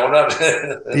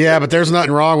 Yeah, but there's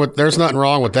nothing wrong with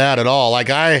that at all. Like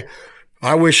I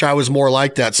wish I was more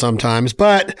like that sometimes,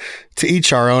 but to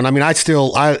each our own. I mean, I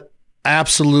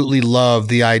absolutely love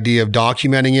the idea of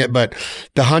documenting it, but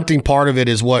the hunting part of it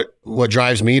is what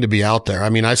drives me to be out there.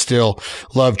 I mean, I still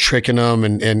love tricking them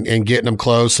and getting them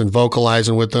close and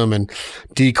vocalizing with them and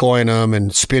decoying them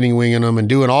and spinning winging them and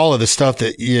doing all of the stuff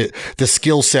that the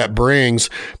skill set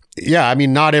brings. Yeah, I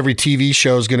mean, not every TV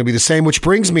show is going to be the same, which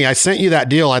brings me, I sent you that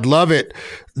deal. I'd love it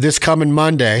this coming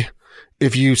Monday.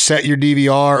 If you set your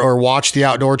DVR or watch the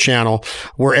Outdoor Channel,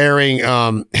 we're airing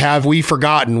Have We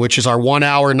Forgotten, which is our 1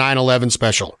 hour 9/11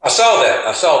 special. I saw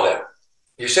that.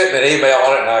 You sent me an email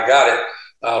on it and I got it.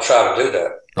 I'll try to do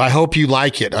that. I hope you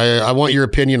like it. I want your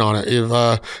opinion on it.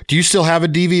 Do you still have a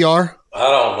DVR? I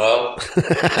don't know.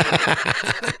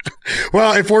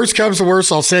 Well, if worse comes to worse,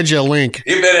 I'll send you a link.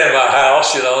 You've been in my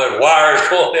house, and wires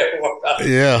going everywhere.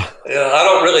 Yeah. I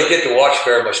don't really get to watch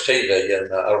very much TV,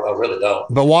 and I really don't.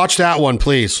 But watch that one,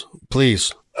 please.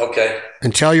 Please. Okay.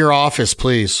 And tell your office,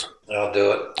 please. I'll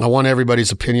do it. I want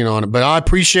everybody's opinion on it. But I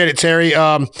appreciate it, Terry.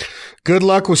 Good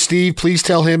luck with Steve. Please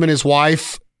tell him and his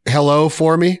wife hello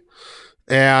for me.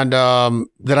 And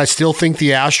that I still think the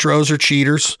Astros are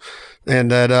cheaters.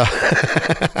 And that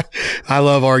I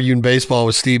love arguing baseball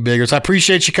with Steve Biggers. I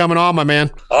appreciate you coming on, my man.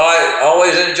 I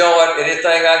always enjoy it.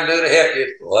 Anything I can do to help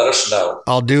you, let us know.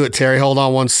 I'll do it, Terry. Hold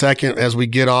on one second as we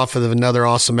get off of another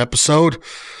awesome episode.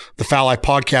 The Foul Life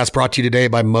Podcast brought to you today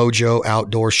by MOJO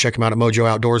Outdoors. Check them out at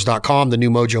MOJOOutdoors.com. The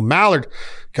new MOJO Mallard.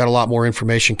 Got a lot more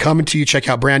information coming to you. Check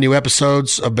out brand new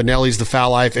episodes of Benelli's The Foul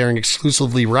Life, airing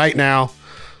exclusively right now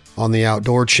on the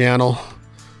Outdoor Channel.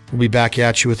 We'll be back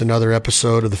at you with another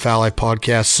episode of the Foul Life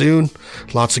Podcast soon.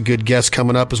 Lots of good guests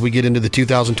coming up as we get into the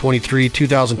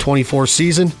 2023-2024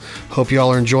 season. Hope you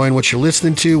all are enjoying what you're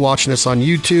listening to, watching us on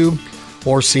YouTube,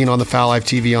 or seeing on the Foul Life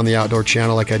TV on the Outdoor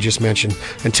Channel, like I just mentioned.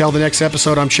 Until the next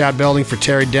episode, I'm Chad Belding for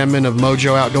Terry Denmon of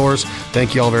MOJO Outdoors.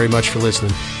 Thank you all very much for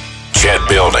listening. Chad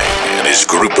Belding and his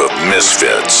group of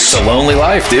misfits. It's a lonely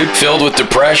life, dude, filled with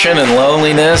depression and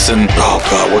loneliness and... Oh,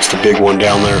 God, what's the big one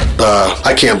down there?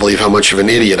 I can't believe how much of an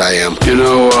idiot I am.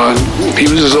 He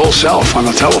was his old self on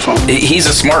the telephone. He's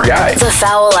a smart guy. The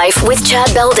Foul Life with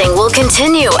Chad Belding will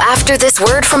continue after this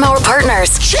word from our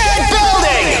partners. Chad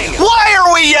Belding! Why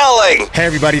are we yelling? Hey,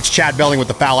 everybody, it's Chad Belding with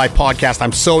the Foul Life Podcast.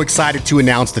 I'm so excited to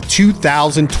announce the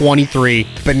 2023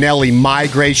 Benelli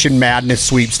Migration Madness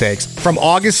Sweepstakes. From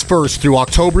August 1st through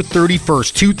October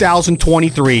 31st,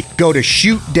 2023, go to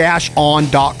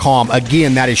shoot-on.com.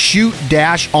 Again, that is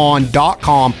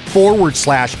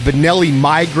shoot-on.com/Benelli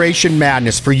Migration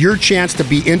Madness for your chance to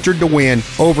be entered to win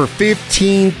over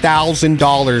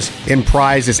 $15,000 in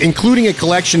prizes, including a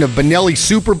collection of Benelli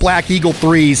Super Black Eagle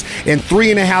 3s in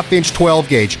 3.5-inch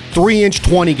 12-gauge, 3-inch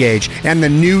 20-gauge, and the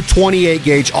new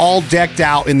 28-gauge, all decked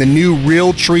out in the new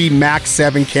Realtree Max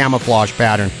 7 camouflage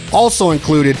pattern. Also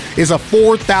included is a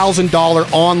 $4,000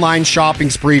 online shopping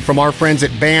spree from our friends at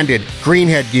Banded,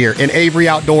 Greenhead Gear, and Avery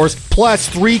Outdoors, plus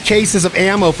 3 cases of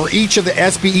ammo for each of the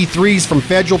SBE 3s from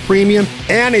Federal Premium,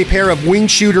 and a pair of Wing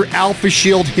Shooter Alpha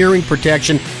Shield hearing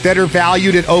protection that are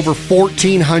valued at over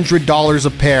 $1,400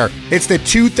 a pair. It's the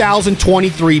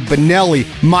 2023 Benelli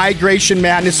Migration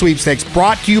Madness Sweepstakes,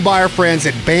 brought to you by our friends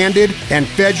at Banded and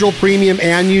Federal Premium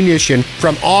Ammunition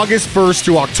from August 1st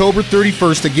through October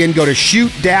 31st. Again, go to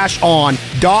shoot-on.com.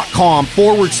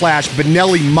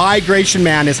 Benelli Migration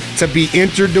Madness to be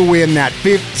entered to win that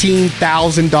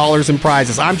 $15,000 in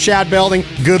prizes. I'm Chad Belding.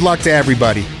 Good luck to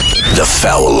everybody. The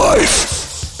Foul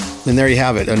Life. And there you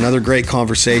have it. Another great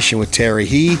conversation with Terry.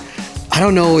 I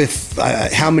don't know if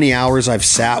how many hours I've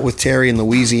sat with Terry in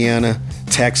Louisiana,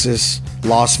 Texas,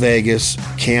 Las Vegas,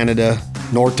 Canada,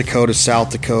 North Dakota, South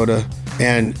Dakota,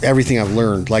 and everything I've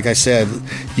learned. Like I said,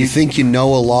 you think you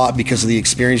know a lot because of the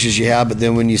experiences you have, but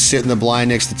then when you sit in the blind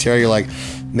next to Terry, you're like,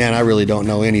 man, I really don't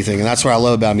know anything. And that's what I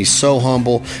love about him. He's so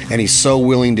humble, and he's so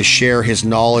willing to share his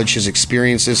knowledge, his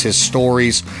experiences, his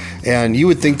stories. And you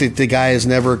would think that the guy has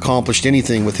never accomplished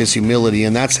anything with his humility,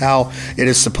 and that's how it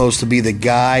is supposed to be. The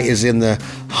guy is in the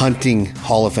hunting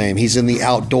Hall of Fame. He's in the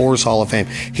outdoors Hall of Fame.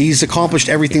 He's accomplished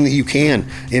everything that you can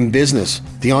in business,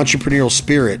 the entrepreneurial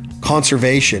spirit,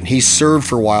 conservation. He's served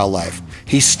for wildlife.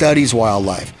 He studies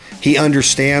wildlife. He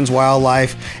understands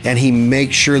wildlife, and he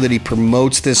makes sure that he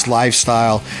promotes this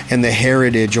lifestyle and the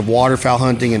heritage of waterfowl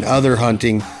hunting and other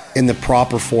hunting in the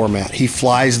proper format. He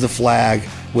flies the flag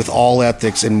with all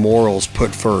ethics and morals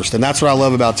put first. And that's what I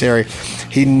love about Terry.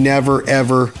 He never,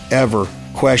 ever, ever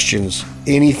questions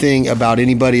anything about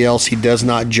anybody else. He does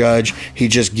not judge. He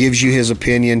just gives you his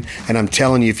opinion. And I'm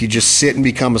telling you, if you just sit and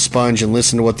become a sponge and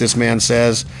listen to what this man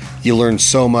says, you learn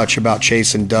so much about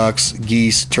chasing ducks,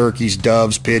 geese, turkeys,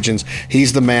 doves, pigeons.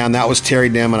 He's the man. That was Terry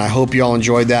Denmon. I hope you all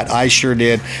enjoyed that. I sure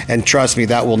did. And trust me,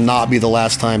 that will not be the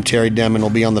last time Terry Denmon will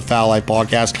be on the Foul Life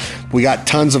podcast. We got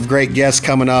tons of great guests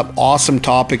coming up, awesome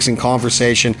topics and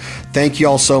conversation. Thank you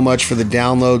all so much for the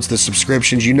downloads, the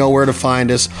subscriptions. You know where to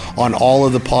find us on all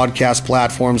of the podcast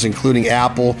platforms, including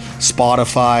Apple,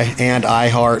 Spotify, and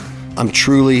iHeart. I'm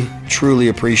truly, truly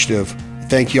appreciative.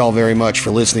 Thank you all very much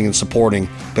for listening and supporting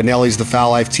Benelli's The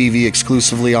Foul Life TV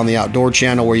exclusively on the Outdoor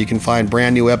Channel, where you can find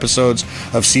brand new episodes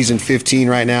of Season 15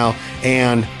 right now,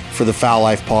 and for the Foul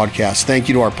Life podcast. Thank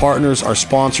you to our partners, our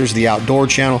sponsors, the Outdoor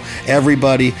Channel,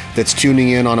 everybody that's tuning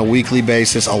in on a weekly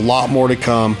basis. A lot more to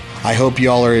come. I hope you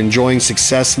all are enjoying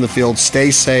success in the field. Stay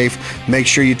safe. Make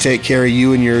sure you take care of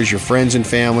you and yours, your friends and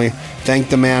family. Thank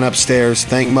the man upstairs.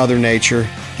 Thank Mother Nature.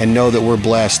 And know that we're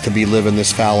blessed to be living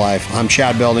this foul life. I'm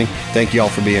Chad Belding. Thank you all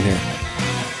for being here.